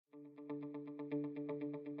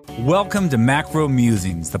Welcome to Macro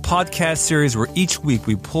Musings, the podcast series where each week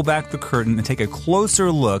we pull back the curtain and take a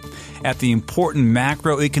closer look at the important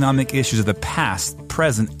macroeconomic issues of the past,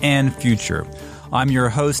 present, and future. I'm your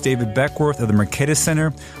host, David Beckworth of the Mercatus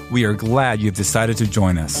Center. We are glad you've decided to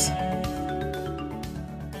join us.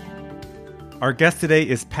 Our guest today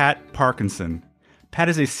is Pat Parkinson. Pat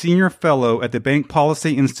is a senior fellow at the Bank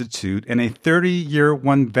Policy Institute and a 30-year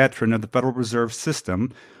veteran of the Federal Reserve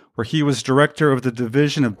System, where he was director of the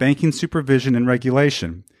Division of Banking Supervision and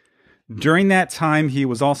Regulation. During that time, he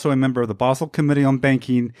was also a member of the Basel Committee on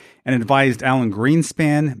Banking and advised Alan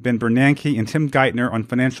Greenspan, Bernanke, and Tim Geithner on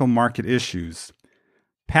financial market issues.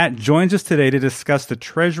 Pat joins us today to discuss the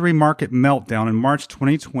Treasury market meltdown in March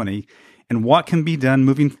 2020 and what can be done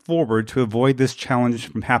moving forward to avoid this challenge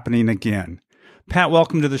from happening again. Pat,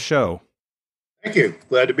 welcome to the show. Thank you.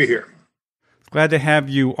 Glad to be here. Glad to have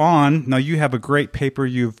you on. Now, you have a great paper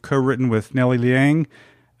you've co-written with Nellie Liang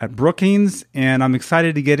at Brookings, and I'm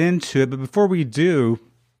excited to get into it. But before we do,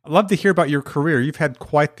 I'd love to hear about your career. You've had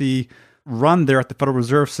quite the run there at the Federal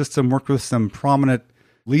Reserve System, worked with some prominent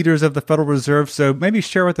leaders of the Federal Reserve. So maybe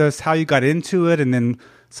share with us how you got into it and then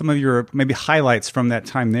some of your maybe highlights from that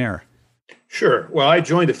time there. Sure. Well, I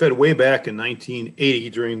joined the Fed way back in 1980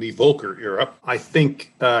 during the Volcker era, I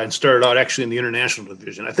think, and started out actually in the international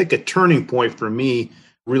division. I think a turning point for me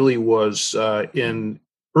really was in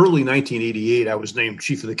early 1988. I was named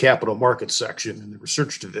chief of the capital markets section in the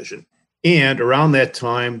research division. And around that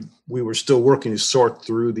time, we were still working to sort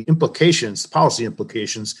through the implications, the policy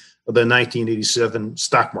implications of the 1987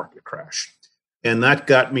 stock market crash. And that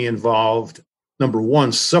got me involved, number one,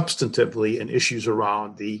 substantively in issues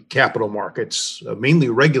around the capital markets, mainly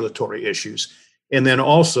regulatory issues. And then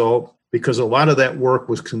also, because a lot of that work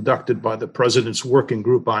was conducted by the President's Working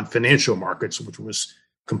Group on Financial Markets, which was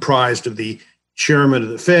comprised of the chairman of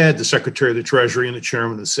the Fed, the secretary of the Treasury, and the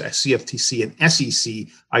chairman of the CFTC and SEC,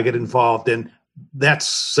 I get involved in that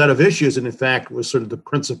set of issues. And in fact, was sort of the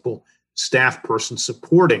principal staff person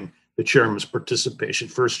supporting the chairman's participation,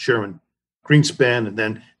 first Chairman Greenspan and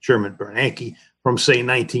then Chairman Bernanke, from, say,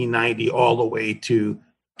 1990 all the way to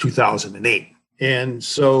 2008. And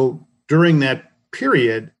so during that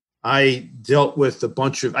period, I dealt with a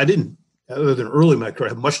bunch of, I didn't, other than early in my career,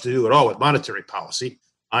 have much to do at all with monetary policy.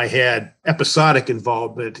 I had episodic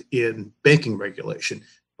involvement in banking regulation,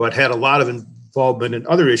 but had a lot of involvement in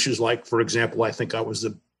other issues, like, for example, I think I was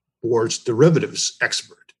the board's derivatives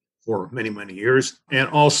expert for many, many years, and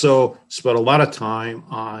also spent a lot of time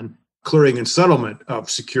on clearing and settlement of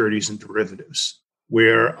securities and derivatives,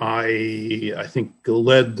 where I think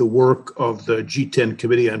led the work of the G10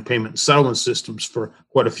 Committee on Payment and Settlement Systems for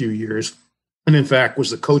quite a few years, and in fact was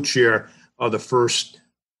the co-chair of the first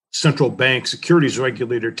central bank securities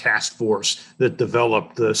regulator task force that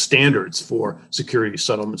developed the standards for security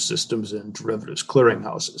settlement systems and derivatives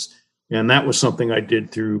clearinghouses. And that was something I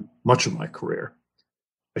did through much of my career.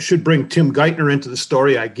 I should bring Tim Geithner into the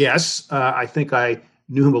story, I guess. I think I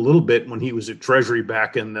knew him a little bit when he was at Treasury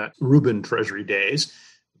back in the Rubin Treasury days,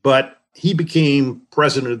 but he became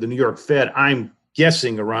president of the New York Fed, I'm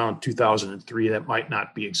guessing around 2003. That might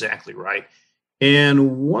not be exactly right.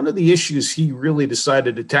 And one of the issues he really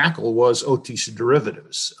decided to tackle was OTC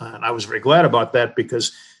derivatives. And I was very glad about that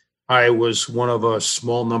because I was one of a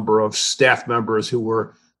small number of staff members who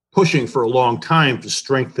were pushing for a long time to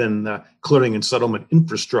strengthen the clearing and settlement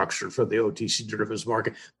infrastructure for the OTC derivatives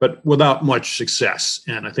market, but without much success.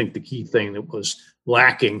 And I think the key thing that was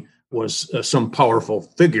lacking was some powerful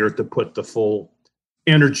figure to put the full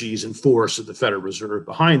energies and force of the Federal Reserve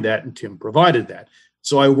behind that, and Tim provided that.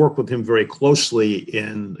 So I worked with him very closely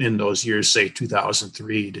in those years, say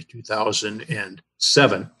 2003 to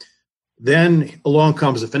 2007. Then along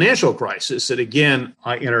comes the financial crisis, and again,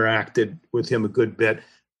 I interacted with him a good bit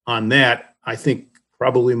on that. I think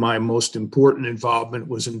probably my most important involvement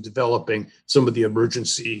was in developing some of the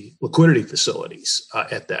emergency liquidity facilities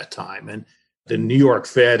at that time. And the New York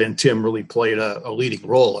Fed and Tim really played a leading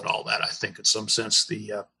role in all that. I think in some sense,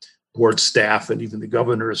 the board staff and even the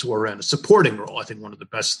governors were in a supporting role. I think one of the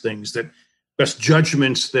best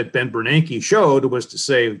judgments that Ben Bernanke showed was to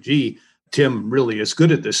say, gee, Tim really is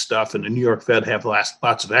good at this stuff, and the New York Fed have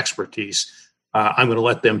lots of expertise. I'm going to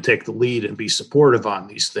let them take the lead and be supportive on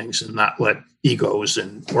these things and not let egos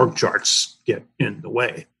and org charts get in the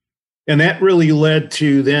way. And that really led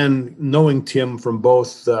to then knowing Tim from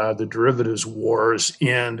both the derivatives wars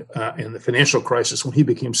and the financial crisis. When he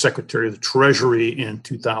became Secretary of the Treasury in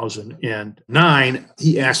 2009,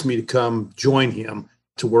 he asked me to come join him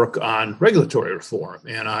to work on regulatory reform.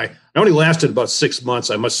 And I only lasted about 6 months.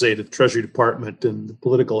 I must say the Treasury Department and the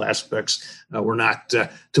political aspects were not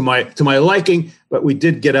to my liking, but we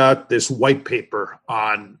did get out this white paper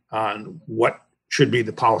on what should be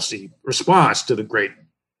the policy response to the great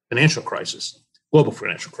financial crisis, global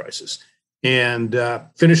financial crisis, and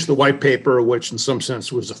finished the white paper, which in some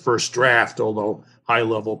sense was the first draft, although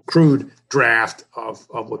high-level, crude draft of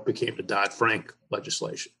what became the Dodd-Frank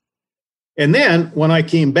legislation. And then when I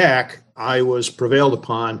came back, I was prevailed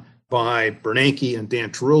upon by Bernanke and Dan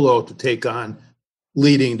Tarullo to take on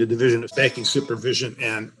leading the Division of Banking Supervision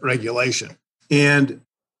and Regulation. And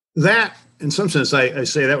that, in some sense, I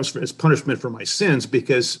say that was as punishment for my sins,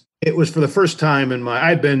 because it was for the first time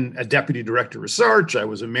I'd been a deputy director of research, I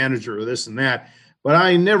was a manager of this and that, but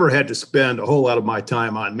I never had to spend a whole lot of my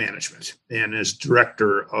time on management. And as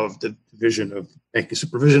director of the Division of Banking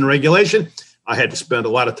Supervision and Regulation, I had to spend a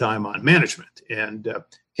lot of time on management, and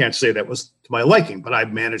can't say that was to my liking, but I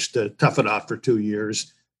managed to tough it out for 2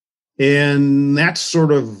 years. And that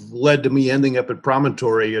sort of led to me ending up at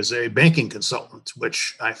Promontory as a banking consultant,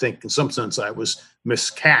 which I think in some sense I was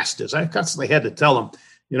miscast as. I constantly had to tell them,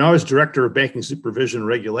 I was director of banking supervision and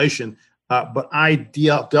regulation, but I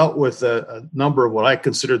dealt with a number of what I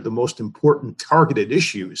considered the most important targeted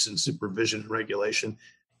issues in supervision and regulation.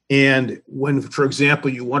 And when, for example,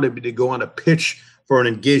 you wanted me to go on a pitch for an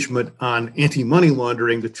engagement on anti-money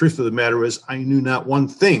laundering, the truth of the matter is I knew not one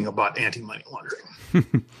thing about anti-money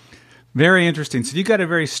laundering. Very interesting. So you got a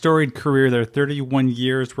very storied career there, 31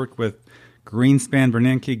 years, worked with Greenspan,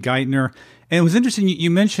 Bernanke, Geithner. And it was interesting,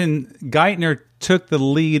 you mentioned Geithner took the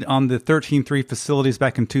lead on the 13.3 facilities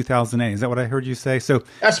back in 2008. Is that what I heard you say? So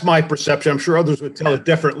that's my perception. I'm sure others would tell it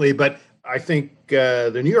differently, but I think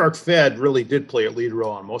the New York Fed really did play a lead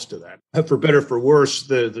role on most of that. For better or for worse,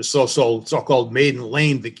 the so-called maiden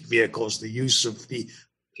lane vehicles, the use of the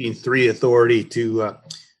 13.3 authority to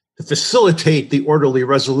facilitate the orderly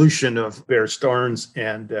resolution of Bear Stearns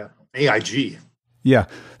and AIG. Yeah.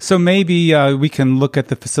 So maybe we can look at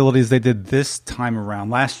the facilities they did this time around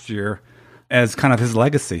last year as kind of his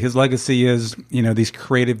legacy. His legacy is, these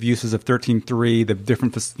creative uses of 13.3, the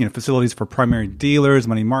different, facilities for primary dealers,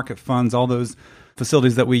 money market funds, all those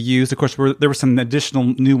facilities that we used. Of course, there were some additional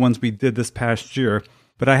new ones we did this past year,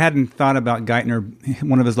 but I hadn't thought about Geithner,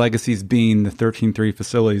 one of his legacies being the 13.3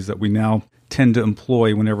 facilities that we now tend to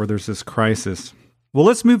employ whenever there's this crisis. Well,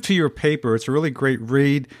 let's move to your paper. It's a really great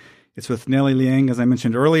read. It's with Nellie Liang, as I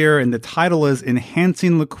mentioned earlier, and the title is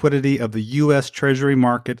Enhancing Liquidity of the U.S. Treasury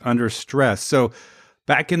Market Under Stress. So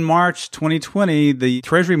back in March 2020, the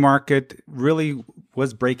Treasury market really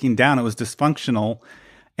was breaking down. It was dysfunctional.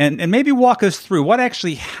 And maybe walk us through what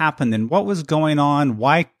actually happened and what was going on.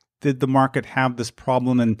 Why did the market have this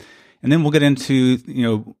problem? And then we'll get into,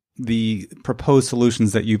 the proposed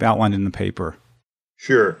solutions that you've outlined in the paper.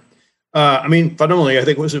 Sure. Fundamentally, I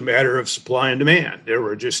think it was a matter of supply and demand. There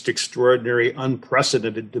were just extraordinary,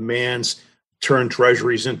 unprecedented demands turn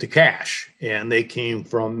treasuries into cash, and they came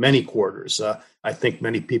from many quarters. I think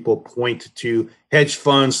many people point to hedge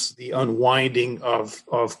funds, the unwinding of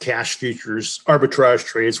cash futures, arbitrage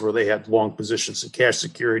trades where they had long positions in cash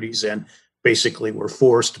securities and basically were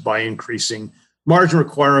forced by increasing margin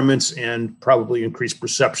requirements and probably increased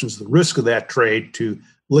perceptions of the risk of that trade to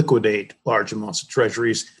liquidate large amounts of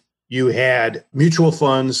treasuries. You had mutual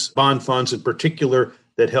funds, bond funds in particular,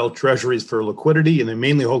 that held treasuries for liquidity, and they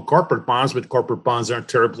mainly hold corporate bonds, but corporate bonds aren't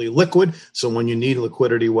terribly liquid. So when you need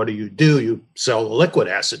liquidity, what do? You sell the liquid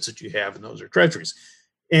assets that you have, and those are treasuries.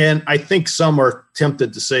 And I think some are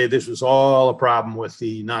tempted to say this was all a problem with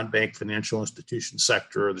the non-bank financial institution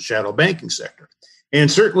sector or the shadow banking sector. And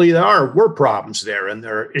certainly were problems there, and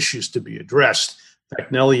there are issues to be addressed. In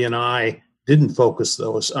fact, Nellie and I didn't focus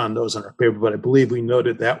on those in our paper, but I believe we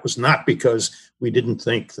noted that was not because we didn't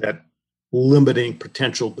think that limiting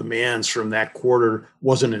potential demands from that quarter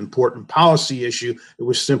was an important policy issue. It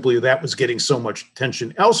was simply that was getting so much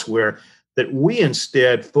attention elsewhere that we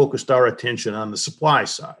instead focused our attention on the supply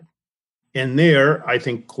side. And there, I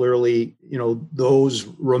think clearly, those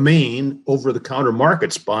remain over-the-counter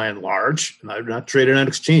markets by and large, and they're not traded on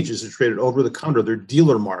exchanges, they're traded over-the-counter, they're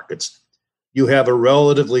dealer markets. You have a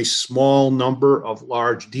relatively small number of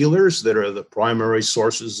large dealers that are the primary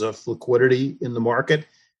sources of liquidity in the market.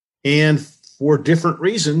 And for different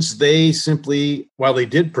reasons, they simply, while they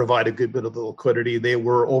did provide a good bit of the liquidity, they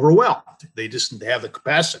were overwhelmed. They just didn't have the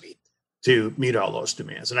capacity to meet all those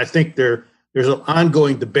demands. And I think there's an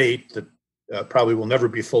ongoing debate that probably will never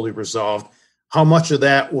be fully resolved. How much of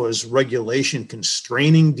that was regulation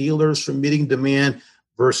constraining dealers from meeting demand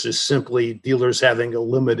versus simply dealers having a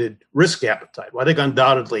limited risk appetite? Well, I think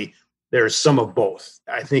undoubtedly there's some of both.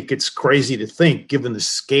 I think it's crazy to think, given the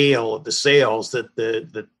scale of the sales, that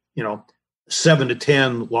the 7 to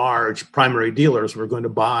 10 large primary dealers were going to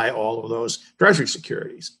buy all of those Treasury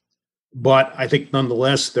securities. But I think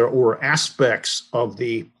nonetheless, there were aspects of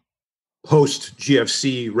the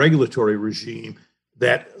post-GFC regulatory regime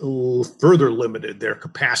that further limited their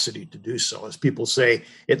capacity to do so. As people say,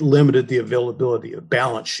 it limited the availability of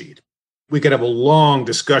balance sheet. We could have a long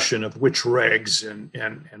discussion of which regs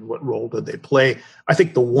and what role did they play. I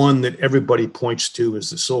think the one that everybody points to is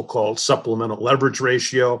the so-called supplemental leverage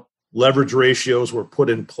ratio. Leverage ratios were put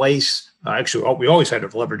in place. Actually, we always had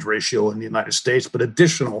a leverage ratio in the United States, but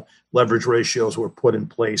additional leverage ratios were put in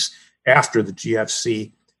place after the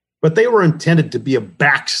GFC. But they were intended to be a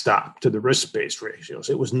backstop to the risk-based ratios.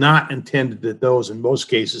 It was not intended that those, in most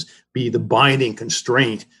cases, be the binding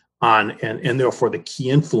constraint on and therefore the key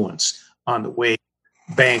influence on the way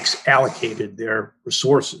banks allocated their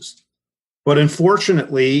resources. But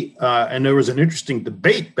unfortunately, and there was an interesting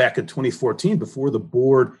debate back in 2014 before the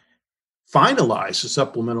board finalized the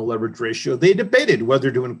supplemental leverage ratio, they debated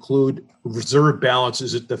whether to include reserve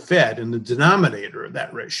balances at the Fed in the denominator of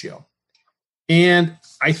that ratio. And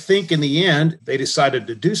I think in the end, they decided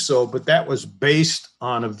to do so, but that was based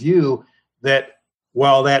on a view that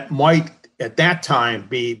while that might at that time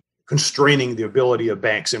be constraining the ability of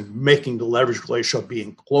banks and making the leverage ratio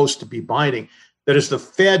being close to be binding, that as the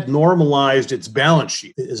Fed normalized its balance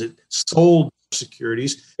sheet, as it sold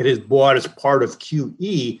securities, it is bought as part of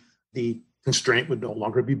QE, the constraint would no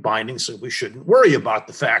longer be binding, so we shouldn't worry about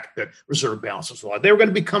the fact that reserve balances were low. They were going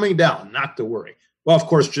to be coming down, not to worry. Well, of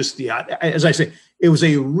course, as I say, it was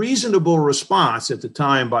a reasonable response at the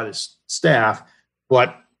time by the staff,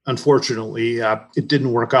 but unfortunately, it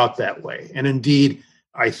didn't work out that way. And indeed,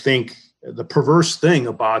 I think the perverse thing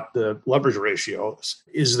about the leverage ratios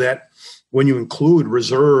is that when you include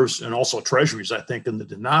reserves and also treasuries, I think, in the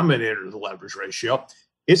denominator of the leverage ratio,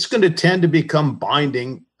 it's going to tend to become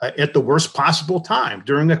binding at the worst possible time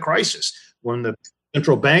during a crisis when the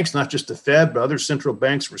central banks, not just the Fed, but other central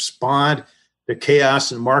banks respond to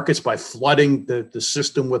chaos in markets by flooding the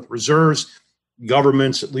system with reserves.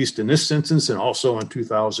 Governments, at least in this instance, and also in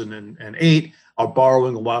 2008, are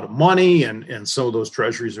borrowing a lot of money, and some of those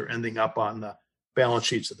treasuries are ending up on the balance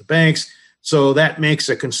sheets of the banks. So that makes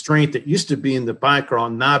a constraint that used to be in the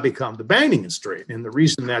background now become the binding constraint. And the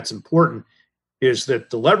reason that's important is that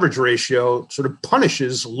the leverage ratio sort of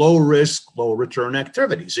punishes low risk, low return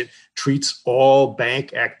activities. It treats all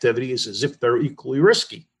bank activities as if they're equally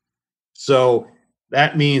risky. So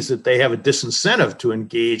that means that they have a disincentive to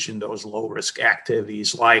engage in those low risk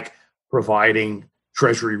activities like providing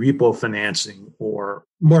Treasury repo financing or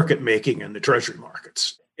market making in the Treasury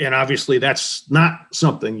markets. And obviously, that's not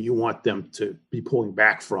something you want them to be pulling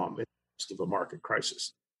back from in the midst of a market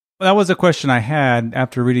crisis. Well, that was a question I had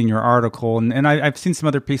after reading your article, and I've seen some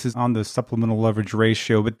other pieces on the supplemental leverage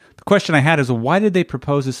ratio, but the question I had is, why did they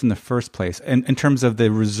propose this in the first place? And in terms of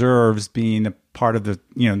the reserves being a part of the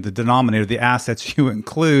denominator, the assets you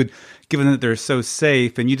include, given that they're so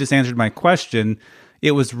safe, and you just answered my question.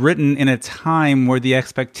 It was written in a time where the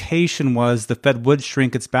expectation was the Fed would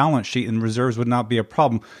shrink its balance sheet and reserves would not be a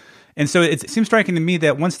problem. And so it seems striking to me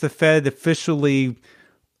that once the Fed officially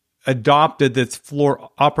adopted its floor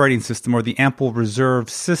operating system or the ample reserve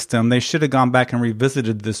system, they should have gone back and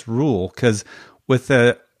revisited this rule, because with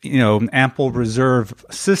an ample reserve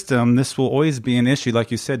system, this will always be an issue,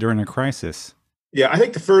 like you said, during a crisis. Yeah, I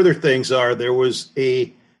think the further things are, there was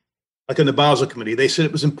like in the Basel Committee, they said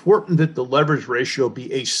it was important that the leverage ratio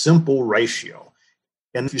be a simple ratio.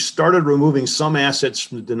 And if you started removing some assets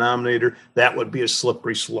from the denominator, that would be a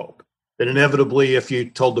slippery slope. Then inevitably, if you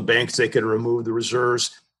told the banks they could remove the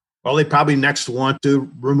reserves, well, they probably next want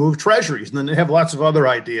to remove treasuries. And then they have lots of other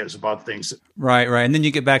ideas about things. Right. And then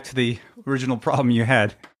you get back to the original problem you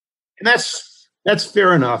had. And that's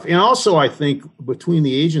fair enough. And also, I think between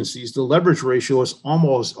the agencies, the leverage ratio has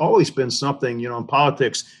almost always been something, in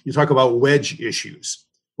politics, you talk about wedge issues.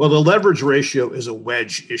 Well, the leverage ratio is a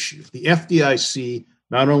wedge issue. The FDIC,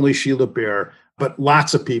 not only Sheila Bair, but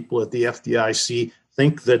lots of people at the FDIC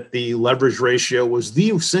think that the leverage ratio was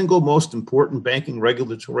the single most important banking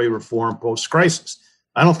regulatory reform post-crisis.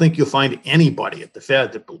 I don't think you'll find anybody at the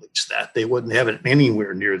Fed that believes that. They wouldn't have it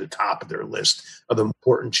anywhere near the top of their list of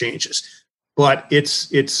important changes. But it's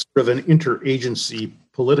sort of an interagency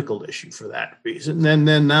political issue for that reason. And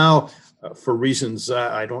then now, for reasons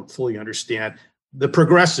I don't fully understand, the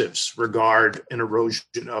progressives regard an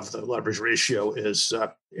erosion of the leverage ratio as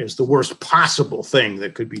the worst possible thing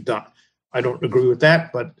that could be done. I don't agree with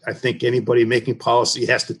that, but I think anybody making policy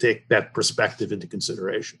has to take that perspective into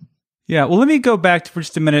consideration. Yeah, well, let me go back for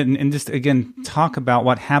just a minute and just, again, talk about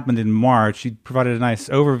what happened in March. You provided a nice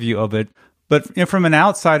overview of it. But from an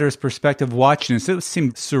outsider's perspective watching this, it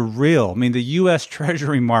seemed surreal. I mean, the U.S.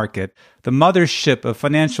 Treasury market, the mothership of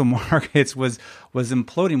financial markets was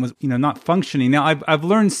imploding, was not functioning. Now, I've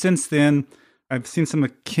learned since then, I've seen some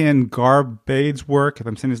of Ken Garbade's work, if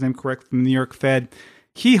I'm saying his name correct, from the New York Fed.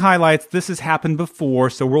 He highlights this has happened before.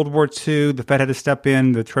 So World War II, the Fed had to step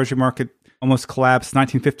in, the Treasury market almost collapsed,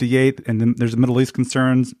 1958, and then there's the Middle East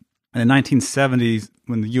concerns. And in the 1970s,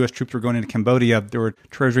 when the U.S. troops were going into Cambodia, there were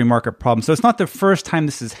Treasury market problems. So it's not the first time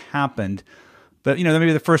this has happened, but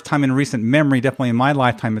maybe the first time in recent memory, definitely in my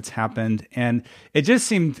lifetime, it's happened. And it just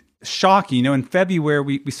seemed shocking. In February,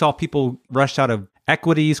 we saw people rush out of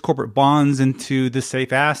equities, corporate bonds into the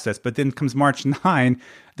safe assets. But then comes March 9,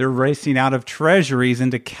 they're racing out of treasuries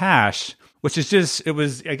into cash, which is just, it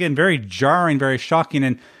was, again, very jarring, very shocking.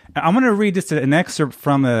 And I'm going to read just an excerpt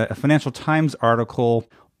from a Financial Times article,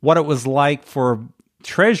 what it was like for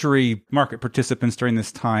Treasury market participants during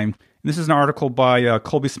this time. And this is an article by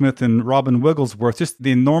Colby Smith and Robin Wigglesworth, just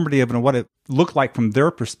the enormity of it and what it looked like from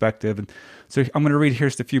their perspective. And so I'm going to read here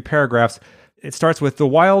just a few paragraphs. It starts with, the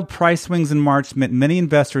wild price swings in March meant many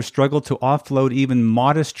investors struggled to offload even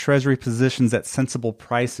modest Treasury positions at sensible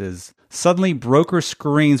prices. Suddenly, broker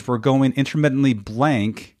screens were going intermittently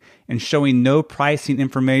blank and showing no pricing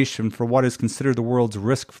information for what is considered the world's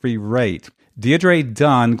risk-free rate. Deirdre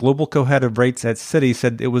Dunn, global co-head of rates at Citi,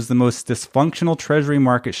 said it was the most dysfunctional Treasury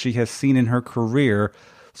market she has seen in her career,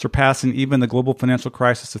 surpassing even the global financial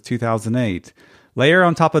crisis of 2008. Layer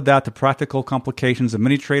on top of that the practical complications of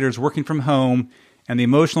many traders working from home and the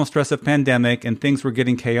emotional stress of pandemic, and things were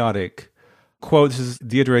getting chaotic. Quote, this is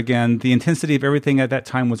Deirdre again, the intensity of everything at that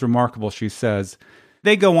time was remarkable, she says.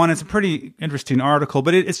 They go on, it's a pretty interesting article,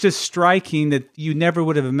 but it's just striking that you never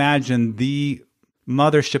would have imagined the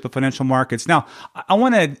mothership of financial markets. Now, I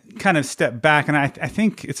want to kind of step back, and I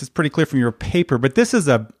think it's pretty clear from your paper, but this is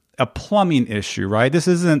a plumbing issue, right? This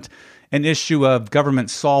isn't an issue of government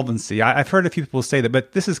solvency. I've heard a few people say that,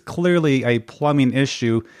 but this is clearly a plumbing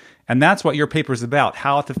issue, and that's what your paper is about,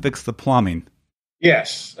 how to fix the plumbing.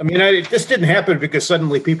 Yes. I mean, this didn't happen because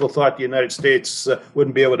suddenly people thought the United States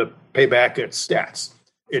wouldn't be able to pay back its debts.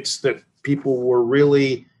 It's that people were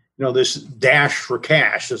really, this dash for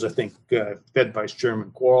cash, as I think Fed Vice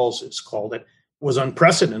Chairman Quarles has called it, was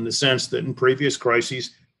unprecedented in the sense that in previous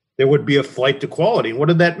crises, there would be a flight to quality. What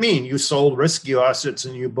did that mean? You sold risky assets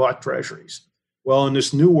and you bought treasuries. Well, in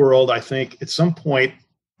this new world, I think at some point,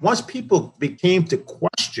 once people became to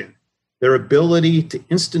question their ability to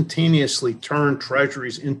instantaneously turn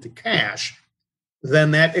treasuries into cash,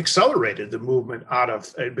 then that accelerated the movement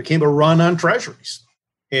it became a run on treasuries.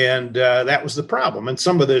 And that was the problem. And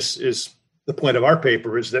some of this is the point of our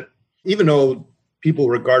paper, is that even though people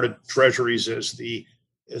regarded treasuries as the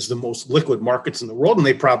most liquid markets in the world, and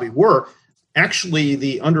they probably were, actually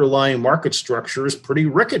the underlying market structure is pretty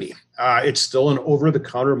rickety. It's still an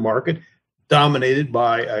over-the-counter market dominated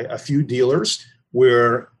by a few dealers,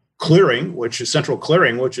 where clearing, which is central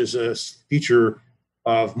clearing, which is a feature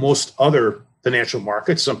of most other financial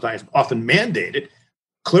markets, sometimes often mandated,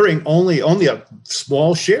 clearing only a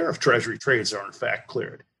small share of treasury trades are in fact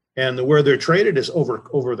cleared. And where they're traded is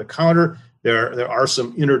over the counter. There are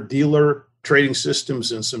some inter-dealer trading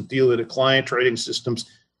systems and some dealer-to-client trading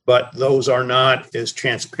systems, but those are not as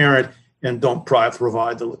transparent and don't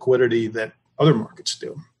provide the liquidity that other markets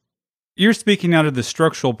do. You're speaking out of the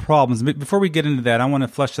structural problems. Before we get into that, I want to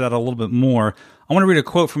flesh that out a little bit more. I want to read a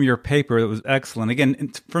quote from your paper that was excellent.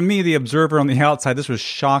 Again, for me, the observer on the outside, this was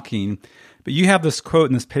shocking. But you have this quote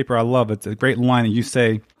in this paper. I love it. It's a great line. And you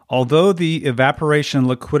say, although the evaporation in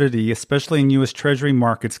liquidity, especially in U.S. Treasury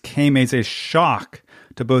markets, came as a shock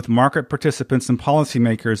to both market participants and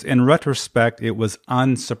policymakers, in retrospect, it was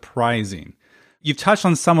unsurprising. You've touched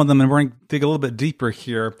on some of them, and we're going to dig a little bit deeper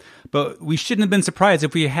here. But we shouldn't have been surprised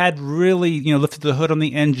if we had really, lifted the hood on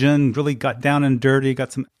the engine, really got down and dirty,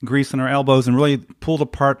 got some grease on our elbows, and really pulled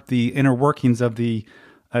apart the inner workings of the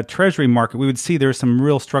Treasury market. We would see there's some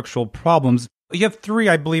real structural problems. You have three,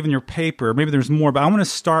 I believe, in your paper. Maybe there's more, but I'm going to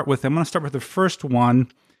start with the first one.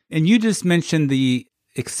 And you just mentioned the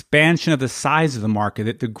expansion of the size of the market,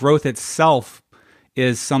 that the growth itself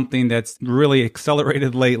is something that's really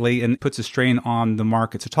accelerated lately and puts a strain on the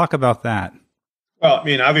market. So talk about that. Well, I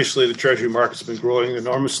mean, obviously the Treasury market's been growing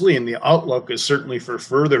enormously, and the outlook is certainly for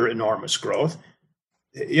further enormous growth.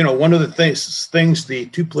 One of the things the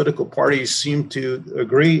two political parties seem to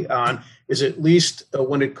agree on is, at least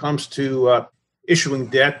when it comes to issuing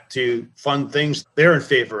debt to fund things they're in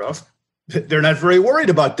favor of, they're not very worried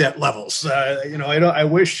about debt levels. I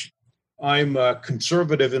wish I'm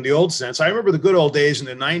conservative in the old sense. I remember the good old days in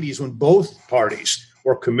the 90s when both parties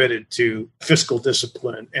were committed to fiscal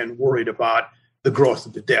discipline and worried about the growth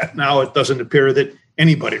of the debt. Now it doesn't appear that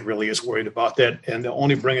anybody really is worried about that, and they'll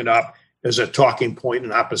only bring it up as a talking point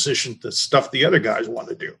in opposition to stuff the other guys want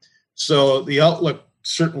to do. So the outlook,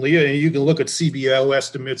 certainly, you can look at CBO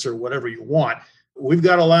estimates or whatever you want. We've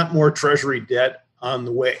got a lot more Treasury debt on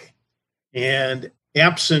the way. And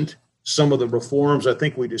absent some of the reforms I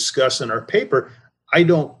think we discuss in our paper, I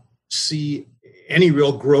don't see any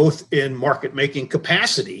real growth in market-making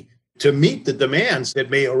capacity to meet the demands that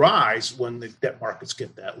may arise when the debt markets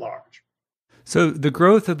get that large. So the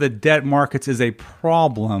growth of the debt markets is a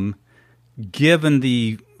problem given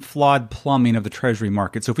the flawed plumbing of the Treasury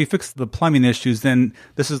market. So if we fix the plumbing issues, then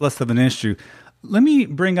this is less of an issue. Let me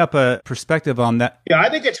bring up a perspective on that. Yeah, I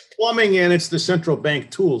think it's plumbing and it's the central bank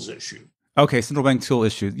tools issue. Okay, central bank tool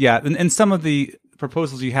issue. Yeah, and some of the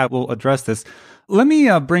proposals you have will address this. Let me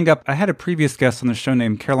bring up, I had a previous guest on the show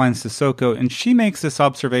named Caroline Sissoko, and she makes this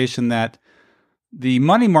observation that the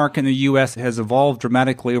money market in the U.S. has evolved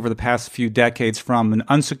dramatically over the past few decades from an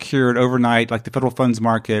unsecured overnight, like the federal funds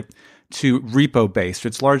market, to repo-based.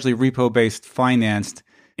 It's largely repo-based financed.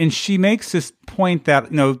 And she makes this point that,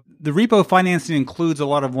 the repo financing includes a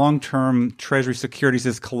lot of long-term Treasury securities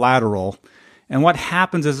as collateral. And what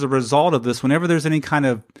happens as a result of this, whenever there's any kind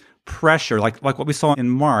of pressure, like what we saw in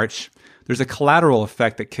March, there's a collateral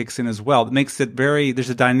effect that kicks in as well. That makes it there's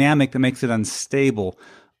a dynamic that makes it unstable.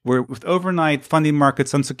 Where with overnight funding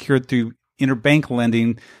markets unsecured through interbank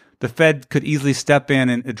lending, the Fed could easily step in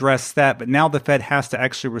and address that. But now the Fed has to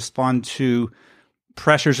actually respond to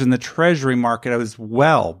pressures in the Treasury market as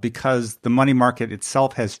well because the money market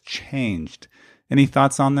itself has changed. Any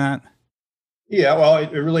thoughts on that? Yeah, well,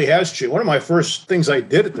 it really has changed. One of my first things I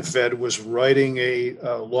did at the Fed was writing a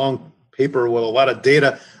long paper with a lot of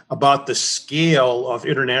data about the scale of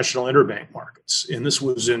international interbank markets. And this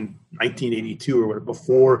was in 1982 or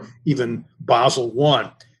before even Basel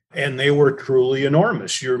I. And they were truly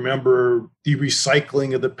enormous. You remember the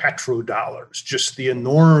recycling of the petrodollars, just the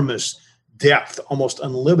enormous depth, almost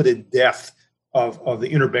unlimited depth of the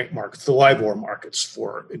interbank markets, the LIBOR markets,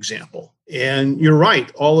 for example. And you're right,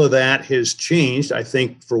 all of that has changed. I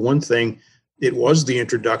think, for one thing, it was the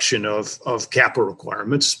introduction of capital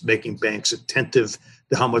requirements, making banks attentive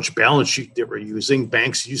to how much balance sheet they were using.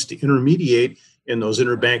 Banks used to intermediate in those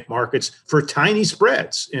interbank markets for tiny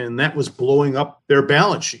spreads, and that was blowing up their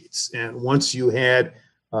balance sheets. And once you had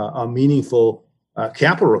a meaningful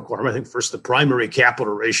capital requirement, I think first the primary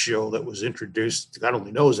capital ratio that was introduced, God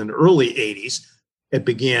only knows, in the early 80s, it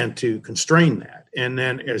began to constrain that. And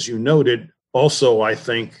then, as you noted, also, I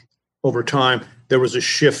think over time, there was a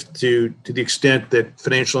shift to the extent that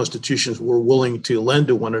financial institutions were willing to lend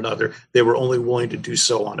to one another. They were only willing to do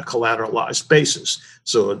so on a collateralized basis.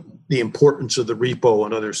 So the importance of the repo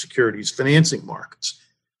and other securities financing markets.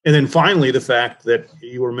 And then finally, the fact that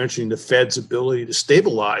you were mentioning the Fed's ability to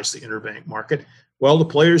stabilize the interbank market. Well, the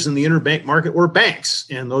players in the interbank market were banks,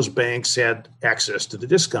 and those banks had access to the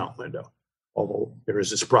discount window, although there is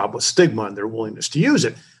this problem with stigma and their willingness to use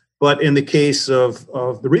it. But in the case of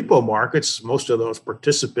the repo markets, most of those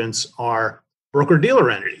participants are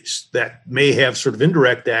broker-dealer entities that may have sort of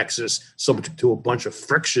indirect access, subject to a bunch of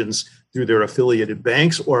frictions through their affiliated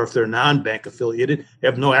banks, or if they're non-bank affiliated,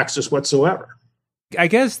 have no access whatsoever. I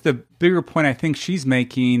guess the bigger point I think she's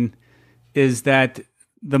making is that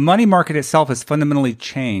the money market itself has fundamentally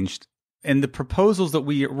changed. And the proposals that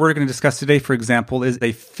we're going to discuss today, for example, is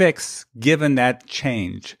a fix given that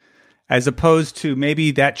change, as opposed to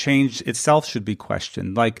maybe that change itself should be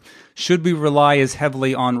questioned. Like, should we rely as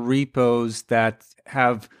heavily on repos that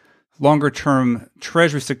have longer-term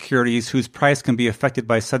Treasury securities whose price can be affected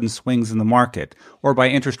by sudden swings in the market or by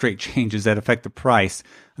interest rate changes that affect the price,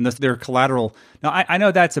 and thus they're collateral? Now, I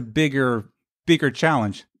know that's a bigger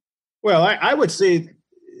challenge. Well, I would say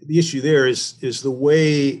the issue there is the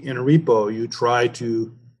way in a repo you try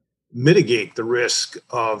to mitigate the risk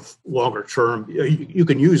of longer term. You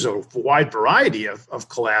can use a wide variety of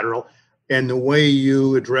collateral, and the way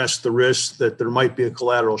you address the risk that there might be a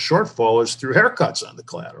collateral shortfall is through haircuts on the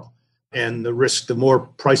collateral. And the risk, the more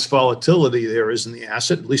price volatility there is in the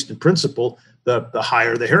asset, at least in principle, the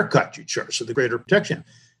higher the haircut you charge, so the greater protection.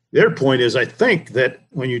 Their point is, I think, that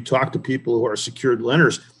when you talk to people who are secured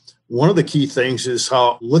lenders, one of the key things is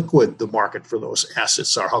how liquid the market for those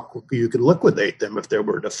assets are, how quickly you can liquidate them if there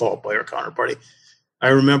were a default by your counterparty. I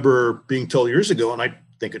remember being told years ago, and I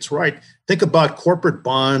think it's right, think about corporate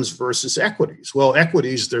bonds versus equities. Well,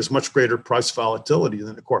 equities, there's much greater price volatility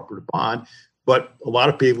than a corporate bond, But a lot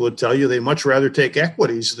of people would tell you they much rather take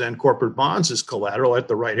equities than corporate bonds as collateral at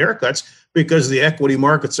the right haircuts because the equity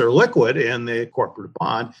markets are liquid and the corporate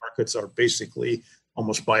bond markets are basically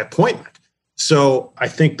almost by appointment. So I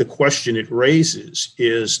think the question it raises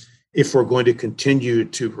is if we're going to continue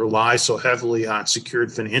to rely so heavily on secured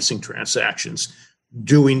financing transactions,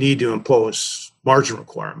 do we need to impose margin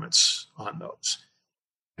requirements on those?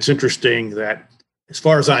 It's interesting that, as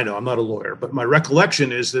far as I know, I'm not a lawyer, but my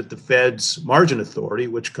recollection is that the Fed's margin authority,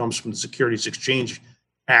 which comes from the Securities Exchange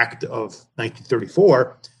Act of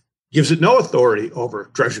 1934, gives it no authority over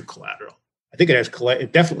Treasury collateral. I think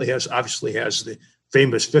it definitely has, obviously has the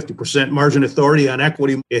famous 50% margin authority on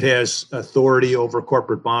equity. It has authority over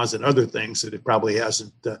corporate bonds and other things that it probably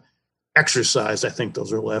hasn't exercised. I think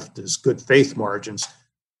those are left as good faith margins,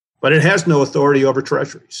 but it has no authority over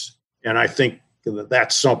treasuries. And I think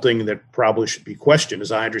that's something that probably should be questioned.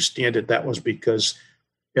 As I understand it, that was because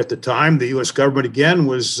at the time, the U.S. government, again,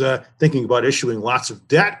 was thinking about issuing lots of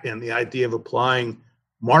debt, and the idea of applying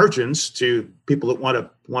margins to people that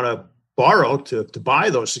want to borrow to buy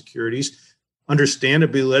those securities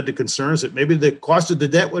understandably led to concerns that maybe the cost of the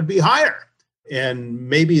debt would be higher. And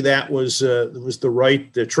maybe that was the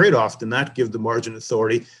right trade-off to not give the margin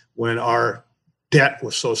authority when our debt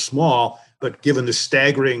was so small. But given the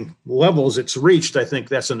staggering levels it's reached, I think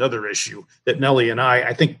that's another issue that Nellie and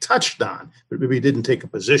I think, touched on, but maybe didn't take a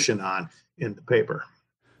position on in the paper.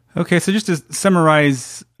 Okay, so just to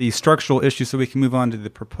summarize the structural issues so we can move on to the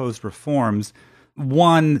proposed reforms.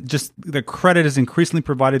 One, just the credit is increasingly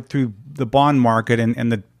provided through the bond market,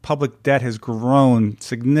 and the public debt has grown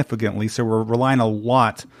significantly, so we're relying a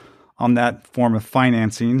lot on that form of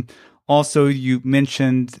financing. Also, you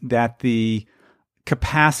mentioned that the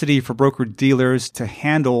capacity for broker-dealers to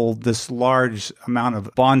handle this large amount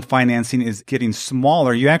of bond financing is getting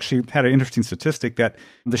smaller. You actually had an interesting statistic that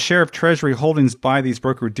the share of Treasury holdings by these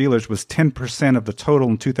broker-dealers was 10% of the total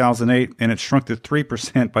in 2008, and it shrunk to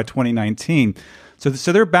 3% by 2019. So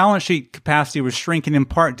their balance sheet capacity was shrinking in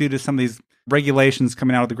part due to some of these regulations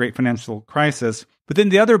coming out of the great financial crisis. But then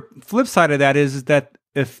the other flip side of that is that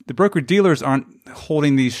if the broker-dealers aren't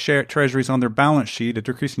holding these treasuries on their balance sheet, a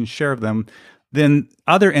decreasing share of them, then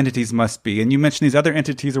other entities must be. And you mentioned these other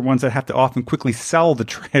entities are ones that have to often quickly sell the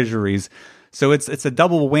treasuries. So it's a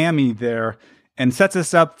double whammy there and sets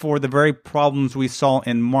us up for the very problems we saw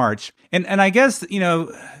in March. And I guess,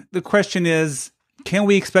 the question is, can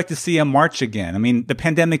we expect to see a March again? I mean, the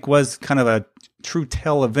pandemic was kind of a true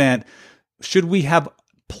tail event. Should we have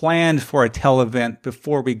planned for a tail event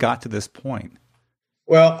before we got to this point?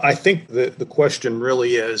 Well, I think the question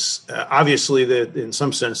really is, obviously, that in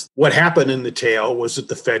some sense, what happened in the tail was that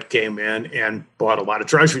the Fed came in and bought a lot of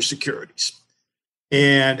Treasury securities.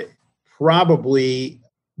 And probably,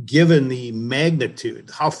 given the magnitude,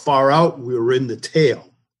 how far out we were in the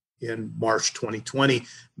tail in March 2020,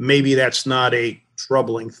 maybe that's not a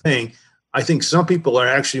troubling thing. I think some people are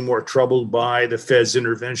actually more troubled by the Fed's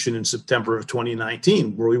intervention in September of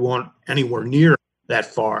 2019, where we weren't anywhere near that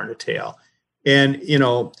far in the tail. And,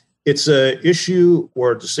 it's an issue,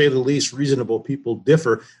 or to say the least, reasonable people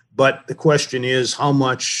differ. But the question is, how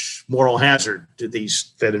much moral hazard do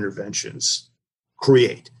these Fed interventions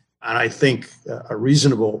create? And I think a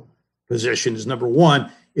reasonable position is, number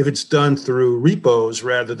one, if it's done through repos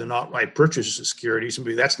rather than outright purchases of securities,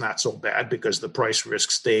 maybe that's not so bad because the price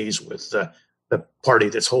risk stays with the party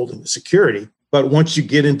that's holding the security. But once you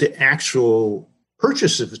get into actual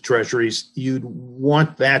purchases of treasuries, you'd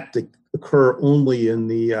want that to occur only in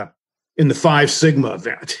the 5 sigma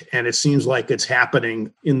event. And it seems like it's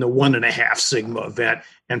happening in the 1.5 sigma event.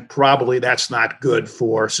 And probably that's not good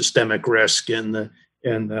for systemic risk and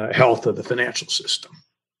the health of the financial system.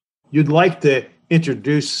 You'd like to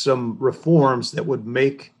introduce some reforms that would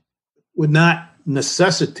not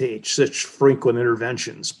necessitate such frequent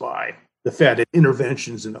interventions by the Fed,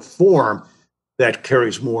 interventions in a form that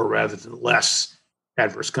carries more rather than less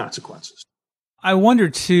adverse consequences. I wonder,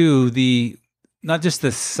 too, not just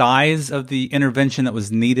the size of the intervention that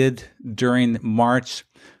was needed during March,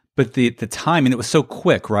 but the time. And it was so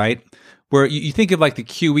quick, right? Where you think of like the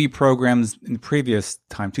QE programs in the previous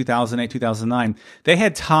time, 2008, 2009, they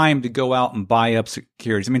had time to go out and buy up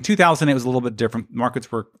securities. I mean, 2008 was a little bit different.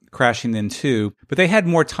 Markets were crashing then too, but they had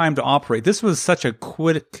more time to operate. This was such a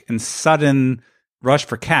quick and sudden rush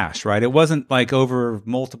for cash, right? It wasn't like over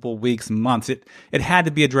multiple weeks and months. It had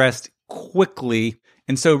to be addressed quickly.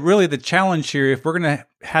 And so really the challenge here, if we're going to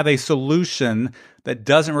have a solution that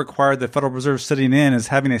doesn't require the Federal Reserve sitting in, is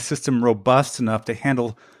having a system robust enough to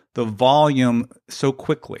handle the volume so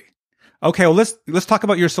quickly. Okay, well let's talk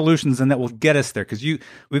about your solutions, and that will get us there because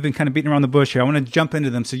we've been kind of beating around the bush here. I want to jump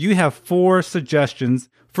into them. So you have 4 suggestions.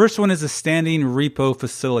 First one is a standing repo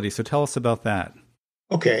facility. So tell us about that.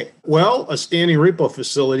 Okay. Well, a standing repo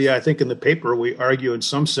facility, I think in the paper we argue in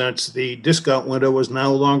some sense the discount window was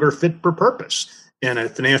no longer fit for purpose in a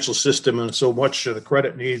financial system, and so much of the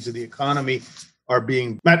credit needs of the economy are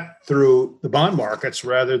being met through the bond markets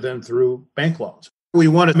rather than through bank loans. We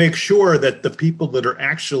want to make sure that the people that are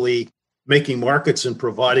actually making markets and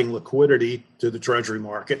providing liquidity to the Treasury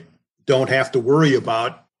market don't have to worry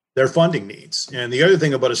about their funding needs. And the other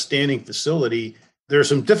thing about a standing facility, there are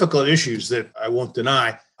some difficult issues that I won't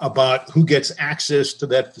deny about who gets access to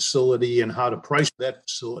that facility and how to price that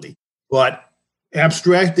facility. But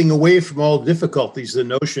abstracting away from all difficulties, the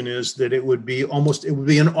notion is that it would be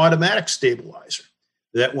an automatic stabilizer.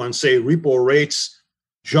 That when, say, repo rates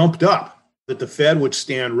jumped up, that the Fed would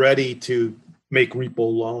stand ready to make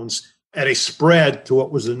repo loans at a spread to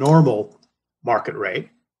what was the normal market rate.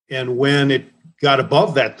 And when it got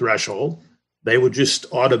above that threshold, they would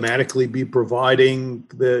just automatically be providing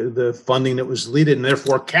the funding that was needed and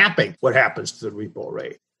therefore capping what happens to the repo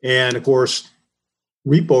rate. And of course,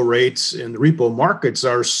 repo rates and the repo markets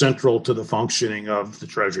are central to the functioning of the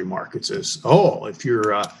Treasury markets. If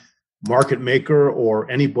you're a market maker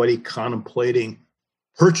or anybody contemplating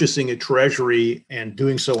purchasing a Treasury and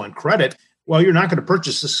doing so on credit, well, you're not going to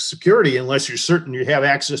purchase the security unless you're certain you have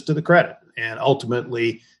access to the credit. And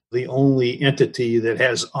ultimately, the only entity that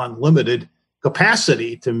has unlimited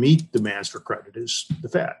capacity to meet demands for credit is the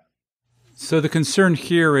Fed. So the concern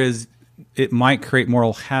here is it might create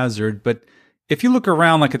moral hazard. But if you look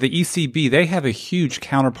around, like at the ECB, they have a huge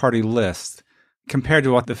counterparty list compared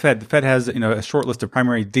to what the Fed has, a short list of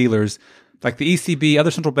primary dealers. Like the ECB,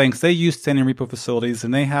 other central banks, they use standing repo facilities,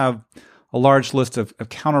 and they have a large list of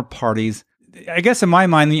counterparties. I guess in my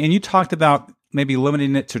mind, and you talked about maybe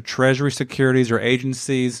limiting it to Treasury securities or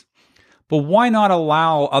agencies, but why not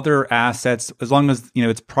allow other assets as long as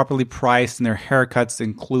it's properly priced and their haircuts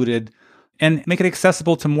included, and make it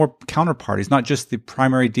accessible to more counterparties, not just the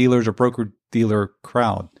primary dealers or broker-dealer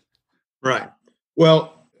crowd? Right.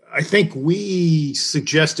 Well, I think we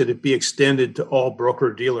suggested it be extended to all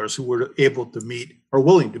broker-dealers who were able to meet or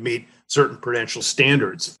willing to meet certain prudential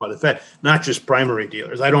standards by the Fed, not just primary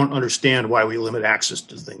dealers. I don't understand why we limit access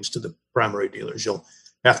to things to the primary dealers. You'll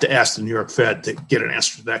have to ask the New York Fed to get an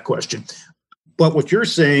answer to that question. But what you're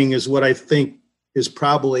saying is what I think is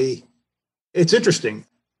it's interesting.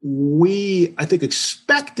 We, I think,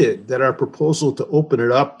 expected that our proposal to open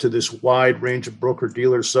it up to this wide range of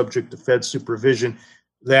broker-dealers subject to Fed supervision,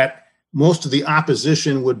 that most of the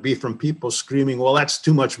opposition would be from people screaming, well, that's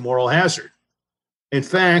too much moral hazard. In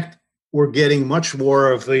fact, we're getting much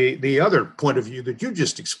more of the other point of view that you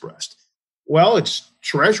just expressed. Well, it's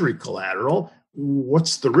Treasury collateral.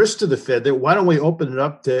 What's the risk to the Fed? Why don't we open it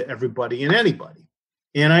up to everybody and anybody?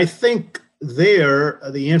 And I think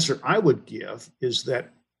the answer I would give is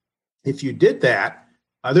that if you did that,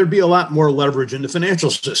 there'd be a lot more leverage in the financial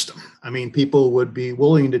system. I mean, people would be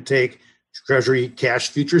willing to take Treasury cash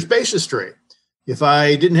futures basis trade. If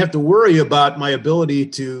I didn't have to worry about my ability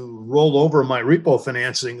to roll over my repo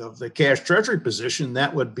financing of the cash Treasury position,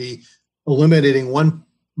 that would be eliminating one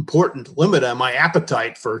important limit on my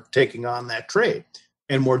appetite for taking on that trade.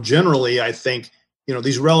 And more generally, I think,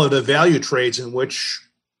 these relative value trades in which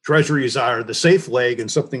Treasuries are the safe leg and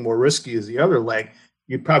something more risky is the other leg,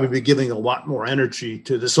 you'd probably be giving a lot more energy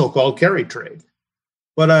to the so-called carry trade.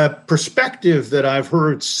 But a perspective that I've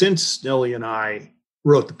heard since Nellie and I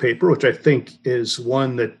wrote the paper, which I think is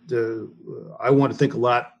one that I want to think a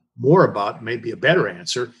lot more about, maybe a better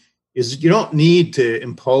answer, is you don't need to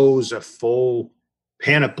impose a full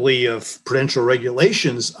panoply of prudential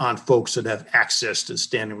regulations on folks that have access to the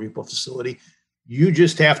standing repo facility. You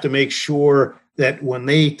just have to make sure that when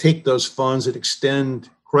they take those funds that extend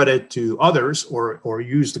credit to others or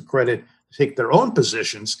use the credit to take their own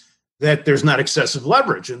positions, that there's not excessive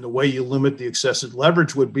leverage. And the way you limit the excessive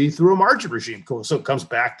leverage would be through a margin regime. So it comes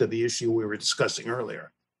back to the issue we were discussing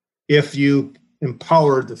earlier. If you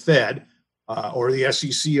empowered the Fed or the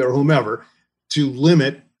SEC or whomever to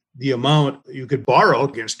limit the amount you could borrow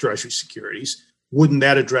against Treasury securities, wouldn't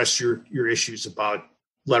that address your issues about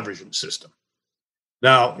leverage in the system?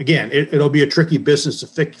 Now, again, it'll be a tricky business of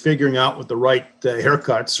figuring out what the right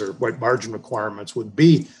haircuts or what margin requirements would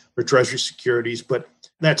be for Treasury securities, but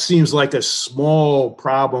that seems like a small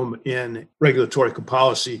problem in regulatory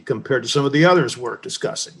policy compared to some of the others we're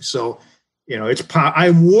discussing. So,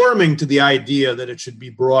 I'm warming to the idea that it should be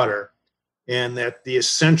broader and that the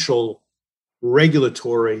essential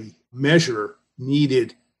regulatory measure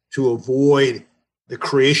needed to avoid the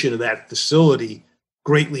creation of that facility,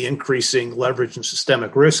 greatly increasing leverage and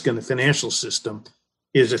systemic risk in the financial system,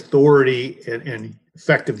 is authority and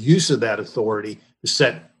effective use of that authority to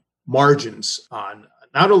set margins on,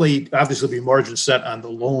 not only obviously be margins set on the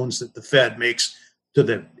loans that the Fed makes to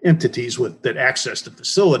the entities that access the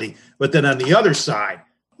facility, but then on the other side,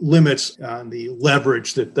 limits on the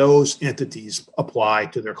leverage that those entities apply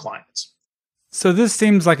to their clients. So this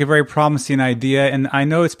seems like a very promising idea, and I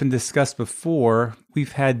know it's been discussed before.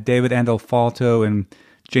 We've had David Andolfalto and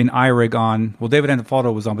Jane Eyrig on. Well, David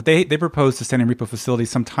Andolfalto was on, but they proposed a standing repo facility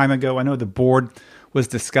some time ago. I know the board was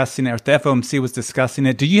discussing it, or the FOMC was discussing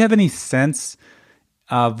it. Do you have any sense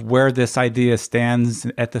of where this idea stands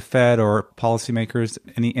at the Fed or policymakers?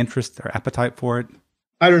 Any interest or appetite for it?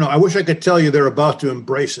 I don't know. I wish I could tell you they're about to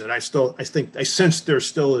embrace it. I sense there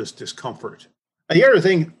still is discomfort. The other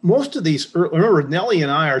thing, most of these, remember, Nellie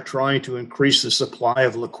and I are trying to increase the supply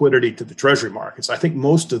of liquidity to the Treasury markets. I think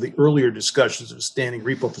most of the earlier discussions of a standing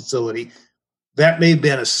repo facility, that may have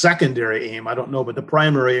been a secondary aim. I don't know, but the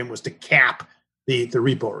primary aim was to cap the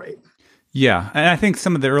repo rate. Yeah, and I think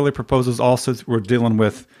some of the early proposals also were dealing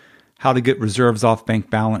with how to get reserves off bank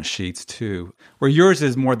balance sheets too, where yours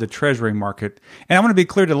is more the Treasury market. And I want to be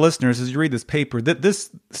clear to listeners as you read this paper that this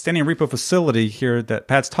standing repo facility here that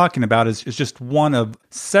Pat's talking about is just one of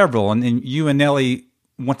several. And you and Nellie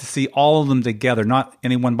want to see all of them together, not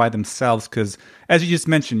any one by themselves, because as you just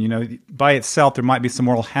mentioned, by itself, there might be some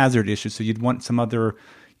moral hazard issues. So you'd want some other,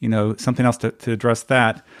 something else to address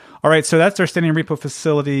that. All right, so that's our standing repo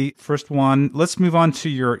facility, first one. Let's move on to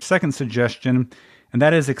your second suggestion, and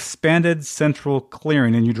that is expanded central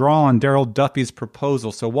clearing. And you draw on Daryl Duffy's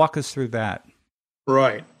proposal. So walk us through that.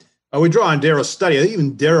 Right. We draw on Daryl's study.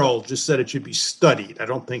 Even Daryl just said it should be studied. I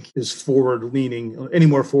don't think is forward-leaning, any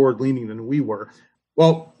more forward-leaning than we were.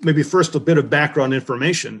 Well, maybe first a bit of background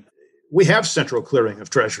information. We have central clearing of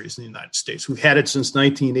treasuries in the United States. We've had it since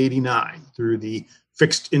 1989 through the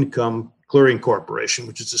Fixed Income Clearing Corporation,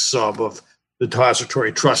 which is a sub of the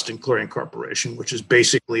Depository Trust and Clearing Corporation, which is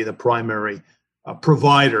basically the primary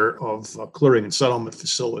provider of clearing and settlement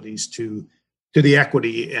facilities to the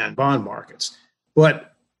equity and bond markets.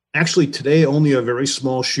 But actually today, only a very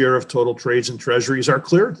small share of total trades and treasuries are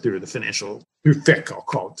cleared through through FIC, I'll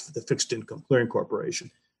call it, the Fixed Income Clearing Corporation.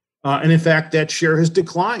 And in fact, that share has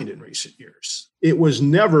declined in recent years. It was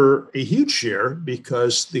never a huge share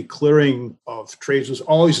because the clearing of trades was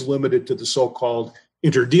always limited to the so-called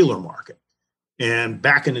interdealer market. And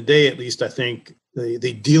back in the day, at least, I think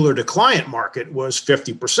the dealer to client market was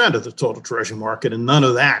 50% of the total treasury market, and none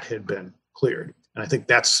of that had been cleared. And I think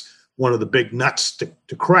that's one of the big nuts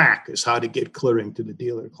to crack, is how to get clearing to the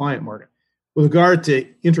dealer to client market. With regard to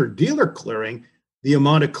interdealer clearing, the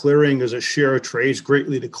amount of clearing as a share of trades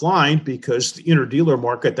greatly declined because the interdealer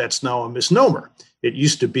market, that's now a misnomer. It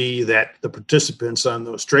used to be that the participants on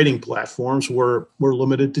those trading platforms were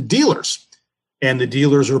limited to dealers. And the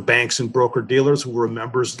dealers were banks and broker-dealers who were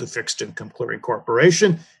members of the Fixed Income Clearing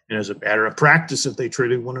Corporation. And as a matter of practice, if they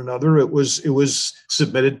traded one another, it was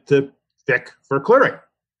submitted to FIC for clearing.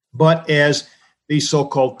 But as these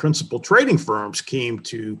so-called principal trading firms came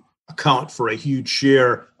to account for a huge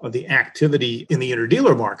share of the activity in the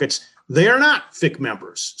interdealer markets, they are not FIC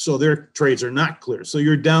members. So their trades are not clear. So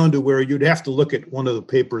you're down to where you'd have to look at one of the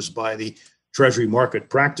papers by the Treasury Market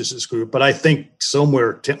Practices Group, but I think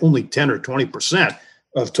somewhere only 10 or 20%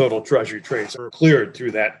 of total Treasury trades are cleared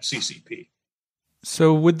through that CCP.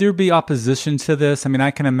 So would there be opposition to this? I mean,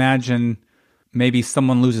 I can imagine maybe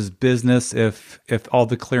someone loses business if all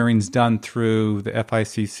the clearing's done through the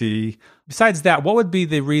FICC. Besides that, what would be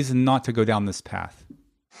the reason not to go down this path?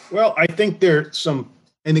 Well, I think there's some,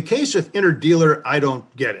 in the case of interdealer, I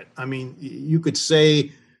don't get it. I mean, you could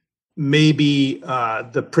say maybe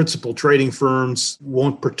the principal trading firms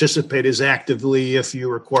won't participate as actively if you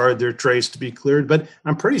required their trades to be cleared, but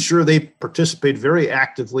I'm pretty sure they participate very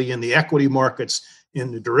actively in the equity markets,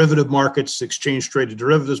 in the derivative markets, exchange-traded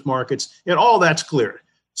derivatives markets, and all that's cleared.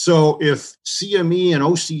 So if CME and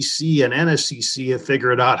OCC and NSCC have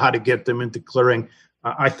figured out how to get them into clearing,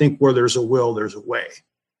 I think where there's a will, there's a way.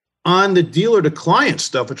 On the dealer-to-client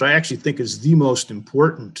stuff, which I actually think is the most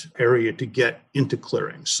important area to get into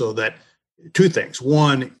clearing, so that two things.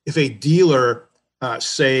 One, if a dealer,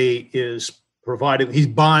 say, is providing, he's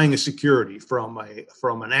buying a security from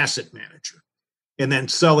an asset manager and then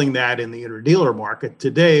selling that in the interdealer market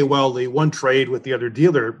today, well, the one trade with the other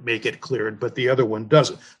dealer may get cleared, but the other one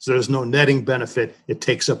doesn't. So there's no netting benefit. It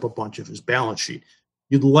takes up a bunch of his balance sheet.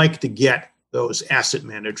 You'd like to get those asset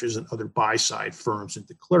managers and other buy-side firms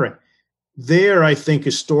into clearing. There, I think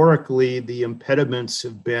historically, the impediments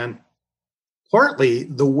have been partly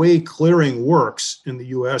the way clearing works in the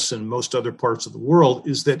US and most other parts of the world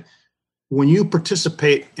is that when you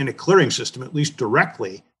participate in a clearing system, at least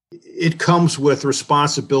directly, it comes with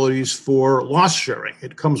responsibilities for loss sharing.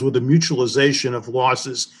 It comes with a mutualization of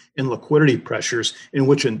losses and liquidity pressures in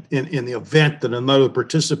which in the event that another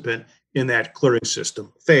participant in that clearing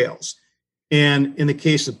system fails. And in the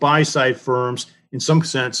case of buy-side firms, in some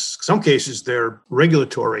cases, their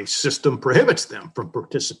regulatory system prohibits them from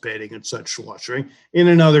participating in such loss sharing. And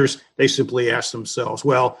in others, they simply ask themselves,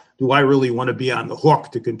 well, do I really want to be on the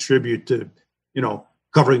hook to contribute to,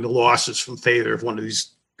 covering the losses from failure of one of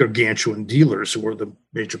these gargantuan dealers who are the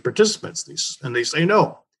major participants? And they say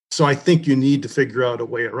no. So I think you need to figure out a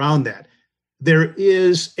way around that. There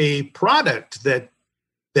is a product that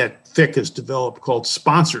FIC has developed called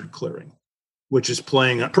sponsored clearing, which is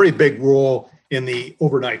playing a pretty big role in the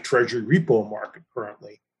overnight Treasury repo market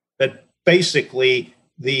currently. That basically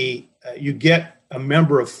you get a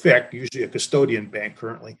member of FIC, usually a custodian bank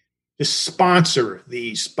currently, to sponsor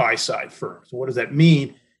these buy-side firms. What does that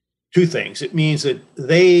mean? Two things. It means that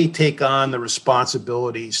they take on the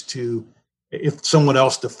responsibilities to, if someone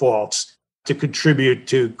else defaults, to contribute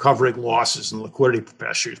to covering losses and liquidity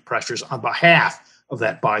pressures on behalf of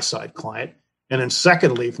that buy-side client. And then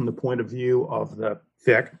secondly, from the point of view of the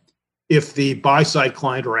FIC, if the buy-side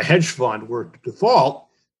client or a hedge fund were to default,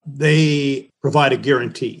 they provide a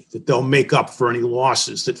guarantee that they'll make up for any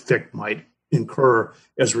losses that FIC might incur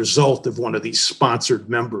as a result of one of these sponsored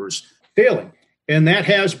members failing. And that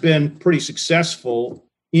has been pretty successful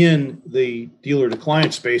in the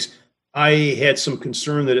dealer-to-client space. I had some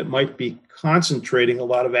concern that it might be concentrating a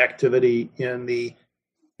lot of activity in the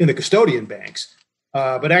custodian banks.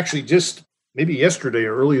 But actually just maybe yesterday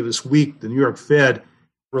or earlier this week, the New York Fed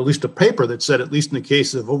released a paper that said, at least in the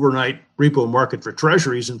case of overnight repo market for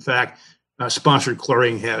treasuries, in fact, sponsored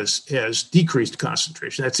clearing has decreased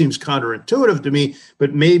concentration. That seems counterintuitive to me,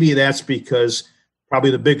 but maybe that's because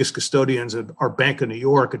probably the biggest custodians are Bank of New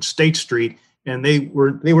York and State Street, and they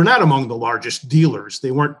were not among the largest dealers.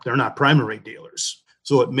 They're not primary dealers.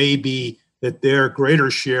 So it may be that their greater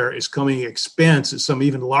share is coming at expense at some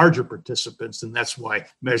even larger participants, and that's why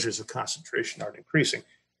measures of concentration aren't increasing.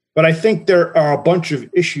 But I think there are a bunch of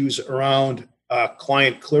issues around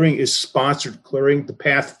client clearing. Is sponsored clearing the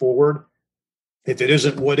path forward? If it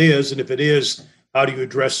isn't, what is? And if it is, how do you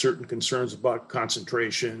address certain concerns about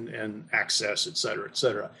concentration and access, et cetera, et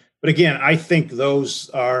cetera? But again, I think those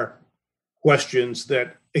are questions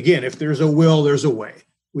that, again, if there's a will, there's a way.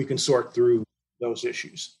 We can sort through those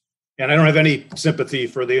issues. And I don't have any sympathy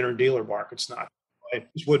for the interdealer markets. I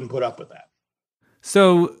just wouldn't put up with that.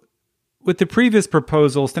 So with the previous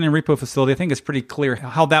proposal, standing repo facility, I think it's pretty clear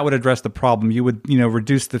how that would address the problem. You would,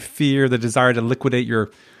 reduce the fear, the desire to liquidate your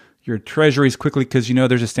treasuries quickly because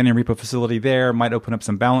there's a standing repo facility there, might open up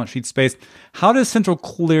some balance sheet space. How does central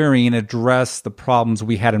clearing address the problems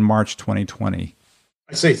we had in March 2020?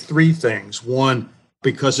 I'd say three things. One,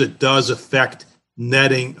 because it does affect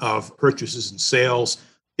netting of purchases and sales,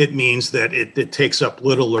 it means that it takes up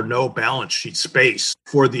little or no balance sheet space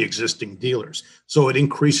for the existing dealers. So it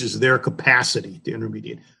increases their capacity to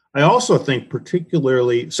intermediate. I also think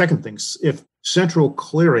particularly, second thing, if central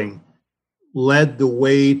clearing led the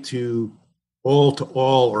way to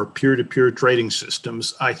all-to-all or peer-to-peer trading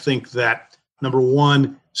systems, I think that, number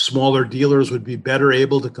one, smaller dealers would be better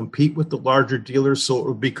able to compete with the larger dealers, so it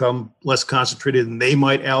would become less concentrated and they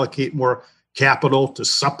might allocate more capital to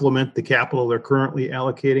supplement the capital they're currently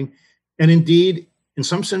allocating. And indeed, in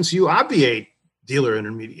some sense, you obviate dealer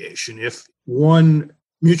intermediation. If one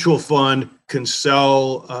mutual fund can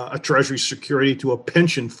sell a treasury security to a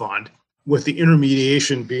pension fund with the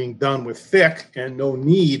intermediation being done with FIC and no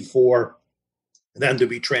need for them to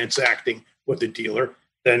be transacting with the dealer,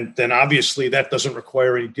 then obviously that doesn't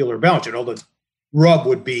require any dealer balance. The rub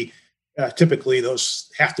would be typically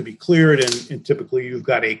those have to be cleared, and typically you've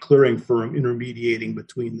got a clearing firm intermediating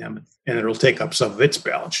between them, and it'll take up some of its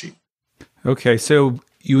balance sheet. Okay, so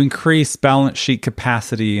you increase balance sheet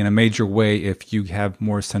capacity in a major way if you have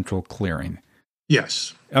more central clearing.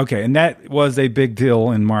 Yes. Okay, and that was a big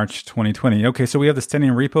deal in March 2020. Okay, so we have the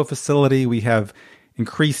standing repo facility, we have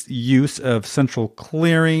increased use of central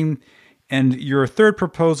clearing, and your third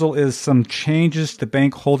proposal is some changes to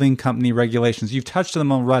bank holding company regulations. You've touched on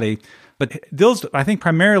them already, but it deals, I think,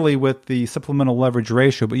 primarily with the supplemental leverage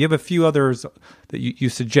ratio, but you have a few others that you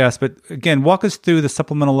suggest. But again, walk us through the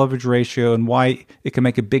supplemental leverage ratio and why it can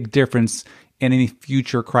make a big difference in any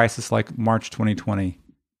future crisis like March 2020.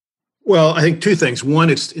 Well, I think two things. One,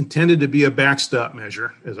 it's intended to be a backstop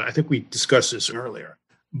measure, as I think we discussed this earlier.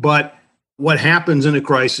 But what happens in a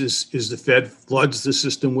crisis is the Fed floods the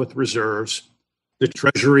system with reserves. The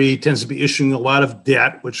Treasury tends to be issuing a lot of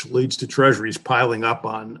debt, which leads to Treasuries piling up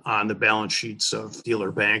on the balance sheets of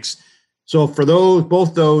dealer banks. So for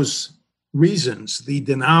both those reasons, the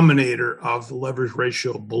denominator of the leverage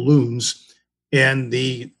ratio balloons, and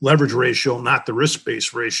the leverage ratio, not the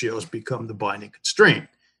risk-based ratios, become the binding constraint.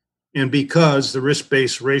 And because the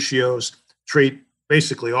risk-based ratios treat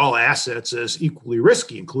basically all assets as equally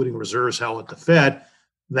risky, including reserves held at the Fed,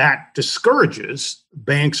 that discourages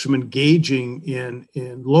banks from engaging in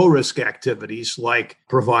low-risk activities like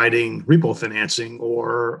providing repo financing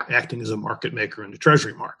or acting as a market maker in the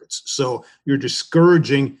Treasury markets. So you're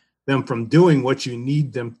discouraging them from doing what you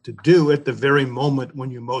need them to do at the very moment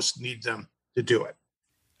when you most need them to do it.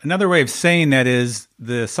 Another way of saying that is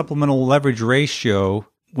the supplemental leverage ratio,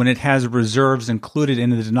 when it has reserves included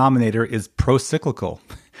in the denominator, is pro-cyclical.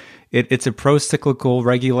 It's a pro-cyclical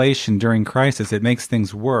regulation during crisis. It makes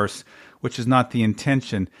things worse, which is not the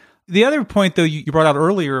intention. The other point, though, you brought out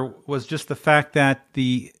earlier was just the fact that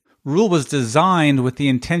the rule was designed with the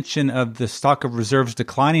intention of the stock of reserves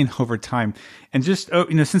declining over time. And just,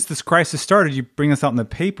 since this crisis started, you bring this out in the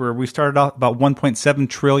paper, we started out about 1.7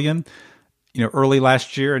 trillion, early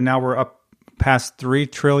last year, and now we're up past 3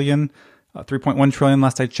 trillion, 3.1 trillion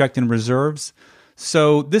last I checked in reserves.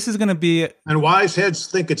 So this is going to be... And wise heads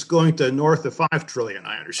think it's going to north of 5 trillion,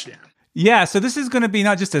 I understand. Yeah, so this is going to be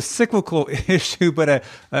not just a cyclical issue, but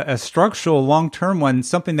a structural long-term one,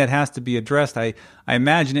 something that has to be addressed, I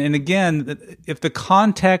imagine. And again, if the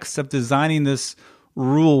context of designing this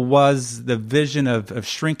rule was the vision of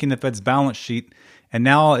shrinking the Fed's balance sheet, and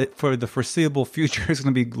now for the foreseeable future it's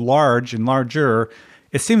going to be large and larger,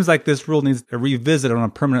 it seems like this rule needs a revisit on a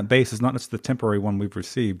permanent basis, not just the temporary one we've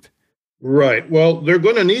received. Right. Well, they're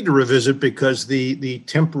going to need to revisit because the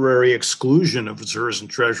temporary exclusion of reserves and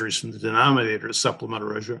treasuries from the denominator, the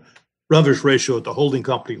supplemental leverage ratio at the holding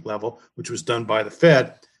company level, which was done by the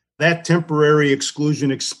Fed, that temporary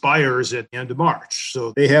exclusion expires at the end of March.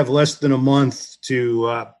 So they have less than a month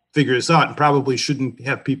to figure this out, and probably shouldn't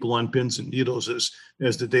have people on pins and needles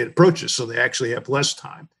as the date approaches. So they actually have less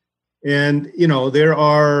time. And, there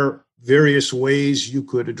are various ways you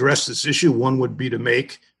could address this issue. One would be to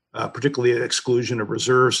make particularly the exclusion of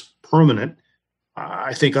reserves permanent.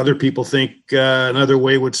 I think other people think another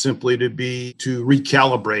way would simply be to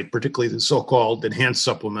recalibrate, particularly the so-called enhanced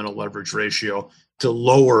supplemental leverage ratio, to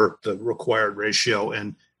lower the required ratio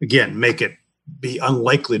and, again, make it be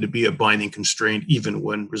unlikely to be a binding constraint even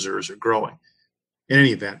when reserves are growing. In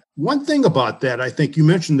any event, one thing about that, I think you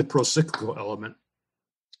mentioned the pro-cyclical element.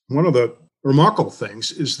 One of the remarkable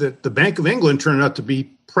things is that the Bank of England turned out to be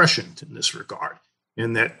prescient in this regard.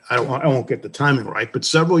 In that I won't get the timing right, but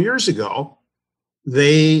several years ago,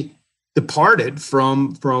 they departed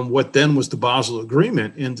from what then was the Basel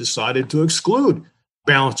Agreement and decided to exclude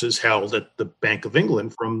balances held at the Bank of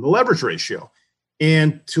England from the leverage ratio.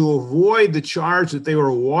 And to avoid the charge that they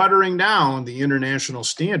were watering down the international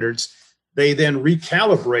standards, they then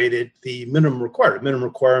recalibrated the minimum requirement. Minimum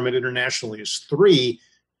requirement internationally is 3.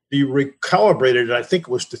 They recalibrated it, I think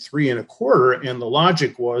it was to 3.25. And the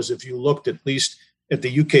logic was, if you looked at least at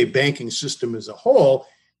the UK banking system as a whole,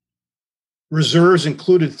 reserves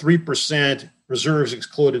included 3%, reserves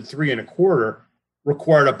excluded 3.25,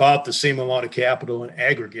 required about the same amount of capital in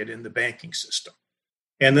aggregate in the banking system.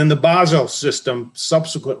 And then the Basel system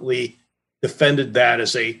subsequently defended that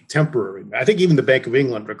as a temporary. I think even the Bank of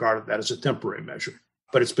England regarded that as a temporary measure,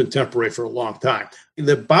 but it's been temporary for a long time.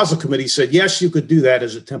 The Basel Committee said, yes, you could do that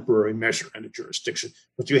as a temporary measure in a jurisdiction,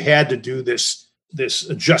 but you had to do this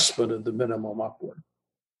adjustment of the minimum upward.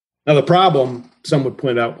 Now, the problem, some would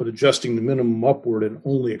point out, with adjusting the minimum upward and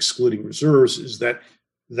only excluding reserves is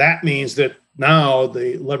that means that now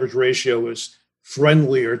the leverage ratio is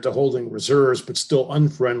friendlier to holding reserves, but still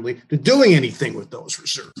unfriendly to doing anything with those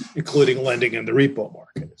reserves, including lending in the repo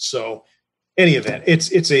market. So, in any event,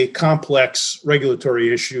 it's a complex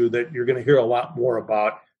regulatory issue that you're going to hear a lot more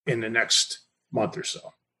about in the next month or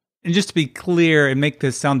so. And just to be clear and make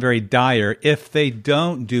this sound very dire, if they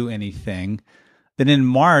don't do anything, then in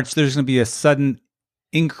March, there's going to be a sudden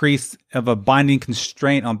increase of a binding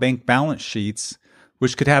constraint on bank balance sheets,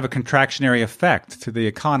 which could have a contractionary effect to the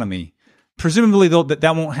economy. Presumably,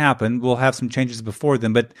 that won't happen. We'll have some changes before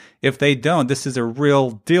then. But if they don't, this is a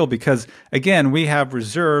real deal because, again, we have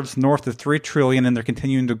reserves north of 3 trillion and they're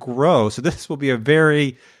continuing to grow. So this will be a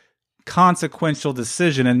very consequential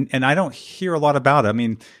decision. And I don't hear a lot about it. I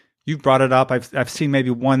mean, you brought it up. I've seen maybe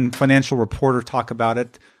one financial reporter talk about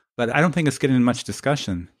it, but I don't think it's getting much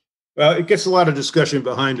discussion. Well, it gets a lot of discussion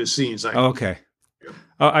behind the scenes. Okay.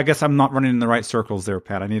 I guess I'm not running in the right circles there,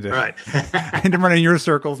 Pat. I need to, right. I need to run in your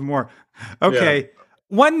circles more. Okay. Yeah.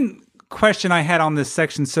 One question I had on this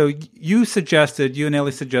section. So you and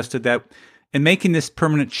Nellie suggested that in making this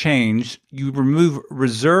permanent change, you remove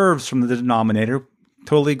reserves from the denominator.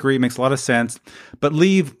 Totally agree. Makes a lot of sense. But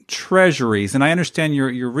leave treasuries. And I understand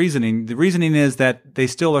your reasoning. The reasoning is that they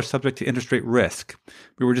still are subject to interest rate risk.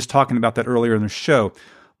 We were just talking about that earlier in the show.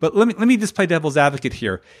 But let me just play devil's advocate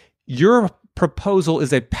here. Your proposal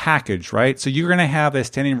is a package, right? So you're going to have a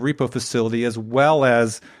standing repo facility as well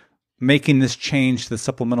as making this change to the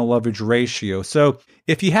supplemental leverage ratio. So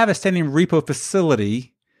if you have a standing repo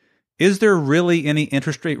facility, is there really any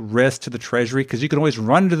interest rate risk to the Treasury? Because you can always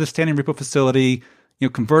run to the standing repo facility,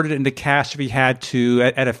 convert it into cash if you had to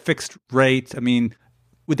at a fixed rate. I mean,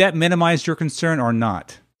 would that minimize your concern or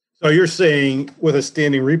not? So you're saying with a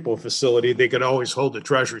standing repo facility, they could always hold the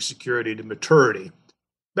Treasury security to maturity.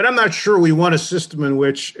 But I'm not sure we want a system in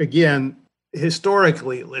which, again,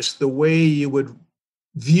 historically, at least the way you would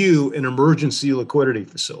view an emergency liquidity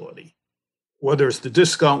facility, whether it's the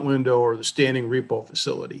discount window or the standing repo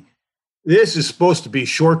facility, this is supposed to be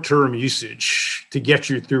short-term usage to get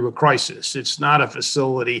you through a crisis. It's not a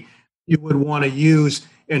facility you would want to use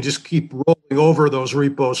and just keep rolling over those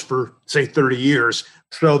repos for, say, 30 years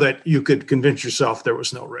so that you could convince yourself there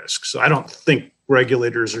was no risk. So I don't think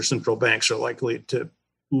regulators or central banks are likely to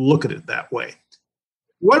look at it that way.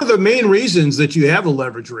 One of the main reasons that you have a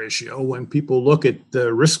leverage ratio when people look at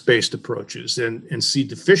the risk-based approaches and see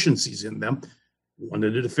deficiencies in them, one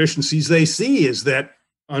of the deficiencies they see is that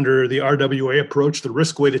under the RWA approach, the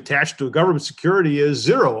risk weight attached to a government security is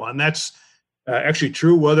zero. And that's actually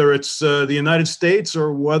true whether it's the United States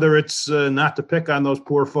or whether it's not to pick on those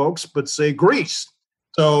poor folks, but say Greece.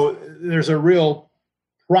 So there's a real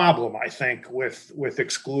problem, I think, with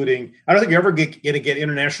excluding. I don't think you're ever going to get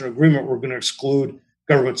international agreement where we're going to exclude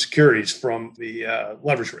government securities from the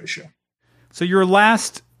leverage ratio. So your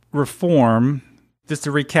last reform, just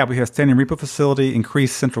to recap, we have standing repo facility,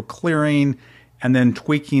 increased central clearing, and then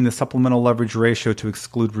tweaking the supplemental leverage ratio to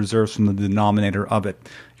exclude reserves from the denominator of it.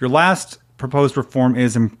 Your last proposed reform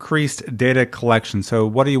is increased data collection. So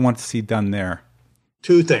what do you want to see done there?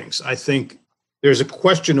 Two things. I think there's a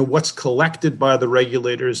question of what's collected by the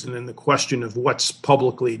regulators and then the question of what's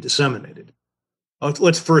publicly disseminated.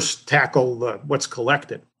 Let's first tackle what's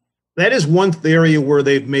collected. That is one area where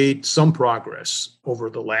they've made some progress over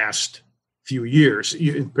the last few years.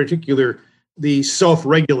 In particular, the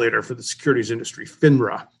self-regulator for the securities industry,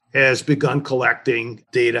 FINRA, has begun collecting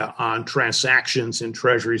data on transactions in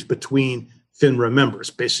treasuries between FINRA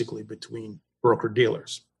members, basically between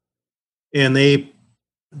broker-dealers. And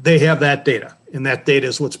they have that data, and that data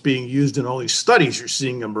is what's being used in all these studies you're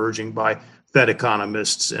seeing emerging by Fed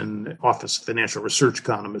economists and Office of Financial Research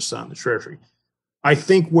economists on the Treasury. I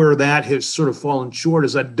think where that has sort of fallen short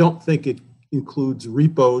is I don't think it includes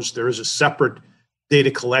repos. There is a separate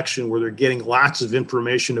data collection where they're getting lots of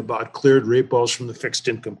information about cleared repos from the Fixed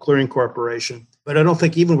Income Clearing Corporation. But I don't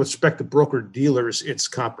think even with respect to broker-dealers, it's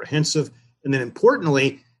comprehensive. And then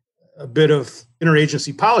importantly, a bit of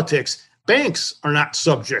interagency politics, banks are not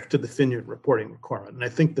subject to the FINRA reporting requirement. And I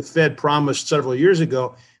think the Fed promised several years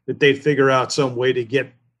ago that they'd figure out some way to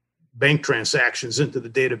get bank transactions into the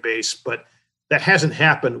database, but that hasn't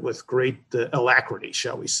happened with great alacrity,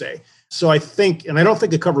 shall we say. So I think, and I don't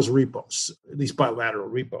think it covers repos, at least bilateral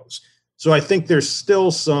repos. So I think there's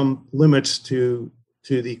still some limits to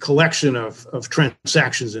the collection of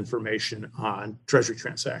transactions information on Treasury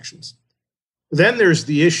transactions. Then there's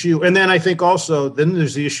the issue, and then I think also, then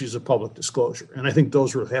there's the issues of public disclosure. And I think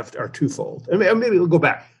those are twofold. And maybe we'll go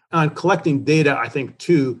back. On collecting data, I think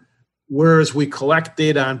too, whereas we collect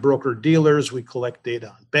data on broker-dealers, we collect data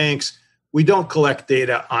on banks, we don't collect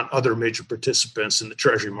data on other major participants in the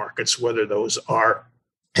Treasury markets, whether those are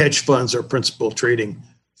hedge funds or principal trading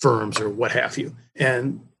firms or what have you.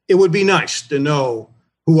 And it would be nice to know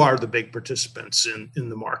who are the big participants in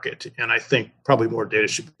the market. And I think probably more data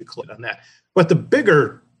should be collected on that. But the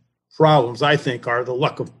bigger problems, I think, are the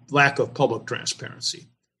lack of public transparency.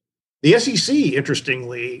 The SEC,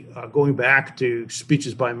 interestingly, going back to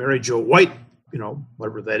speeches by Mary Jo White,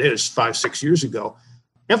 whatever that is, 5-6 years ago,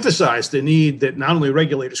 emphasized the need that not only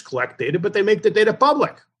regulators collect data, but they make the data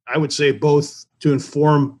public. I would say both to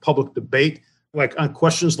inform public debate, like on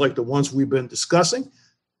questions like the ones we've been discussing,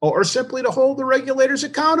 or simply to hold the regulators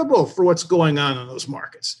accountable for what's going on in those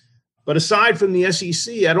markets. But aside from the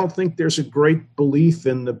SEC, I don't think there's a great belief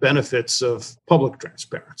in the benefits of public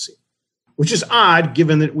transparency, which is odd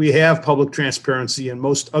given that we have public transparency in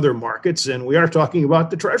most other markets. And we are talking about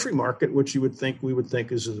the Treasury market, which we would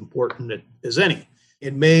think is as important as any.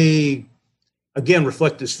 It may again,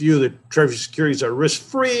 reflect this view that Treasury securities are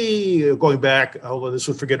risk-free, going back, although this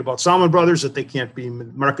would forget about Salomon Brothers,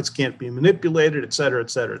 that markets can't be manipulated, et cetera, et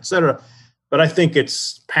cetera, et cetera. But I think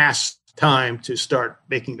it's past time to start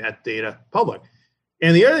making that data public.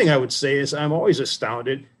 And the other thing I would say is I'm always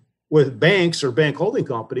astounded with banks or bank holding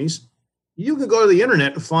companies. You can go to the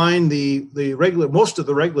internet and find most of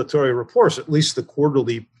the regulatory reports, at least the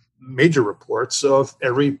quarterly major reports of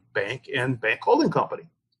every bank and bank holding company.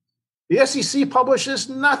 The SEC publishes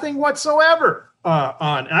nothing whatsoever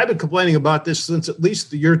on, and I've been complaining about this since at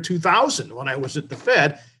least the year 2000 when I was at the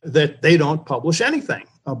Fed, that they don't publish anything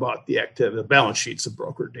about the balance sheets of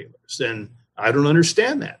broker-dealers. And I don't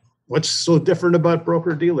understand that. What's so different about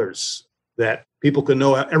broker-dealers that people can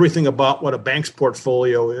know everything about what a bank's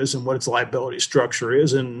portfolio is and what its liability structure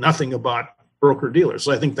is and nothing about broker-dealers?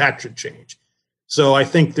 So I think that should change. So I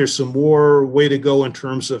think there's some more way to go in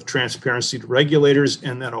terms of transparency to regulators,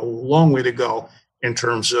 and then a long way to go in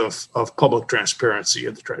terms of public transparency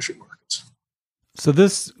of the Treasury markets. So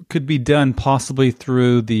this could be done possibly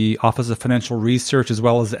through the Office of Financial Research as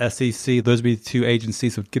well as the SEC. Those would be the two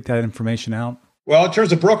agencies that would get that information out. Well, in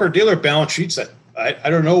terms of broker-dealer balance sheets, I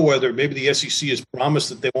don't know whether maybe the SEC has promised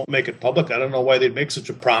that they won't make it public. I don't know why they'd make such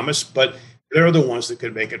a promise, but they're the ones that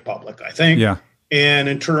could make it public, I think. Yeah. And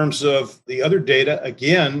in terms of the other data,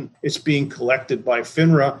 again, it's being collected by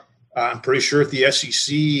FINRA. I'm pretty sure if the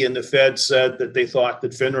SEC and the Fed said that they thought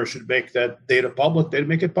that FINRA should make that data public, they'd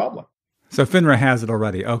make it public. So FINRA has it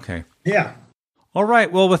already. Okay. Yeah. All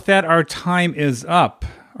right. Well, with that, our time is up.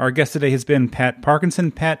 Our guest today has been Pat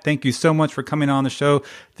Parkinson. Pat, thank you so much for coming on the show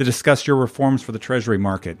to discuss your reforms for the Treasury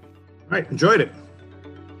market. All right. Enjoyed it.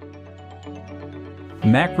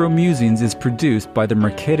 Macro Musings is produced by the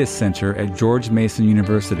Mercatus Center at George Mason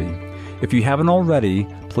University. If you haven't already,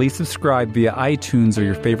 please subscribe via iTunes or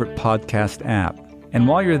your favorite podcast app. And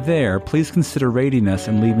while you're there, please consider rating us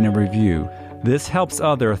and leaving a review. This helps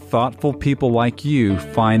other thoughtful people like you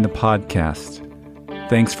find the podcast.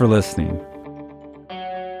 Thanks for listening.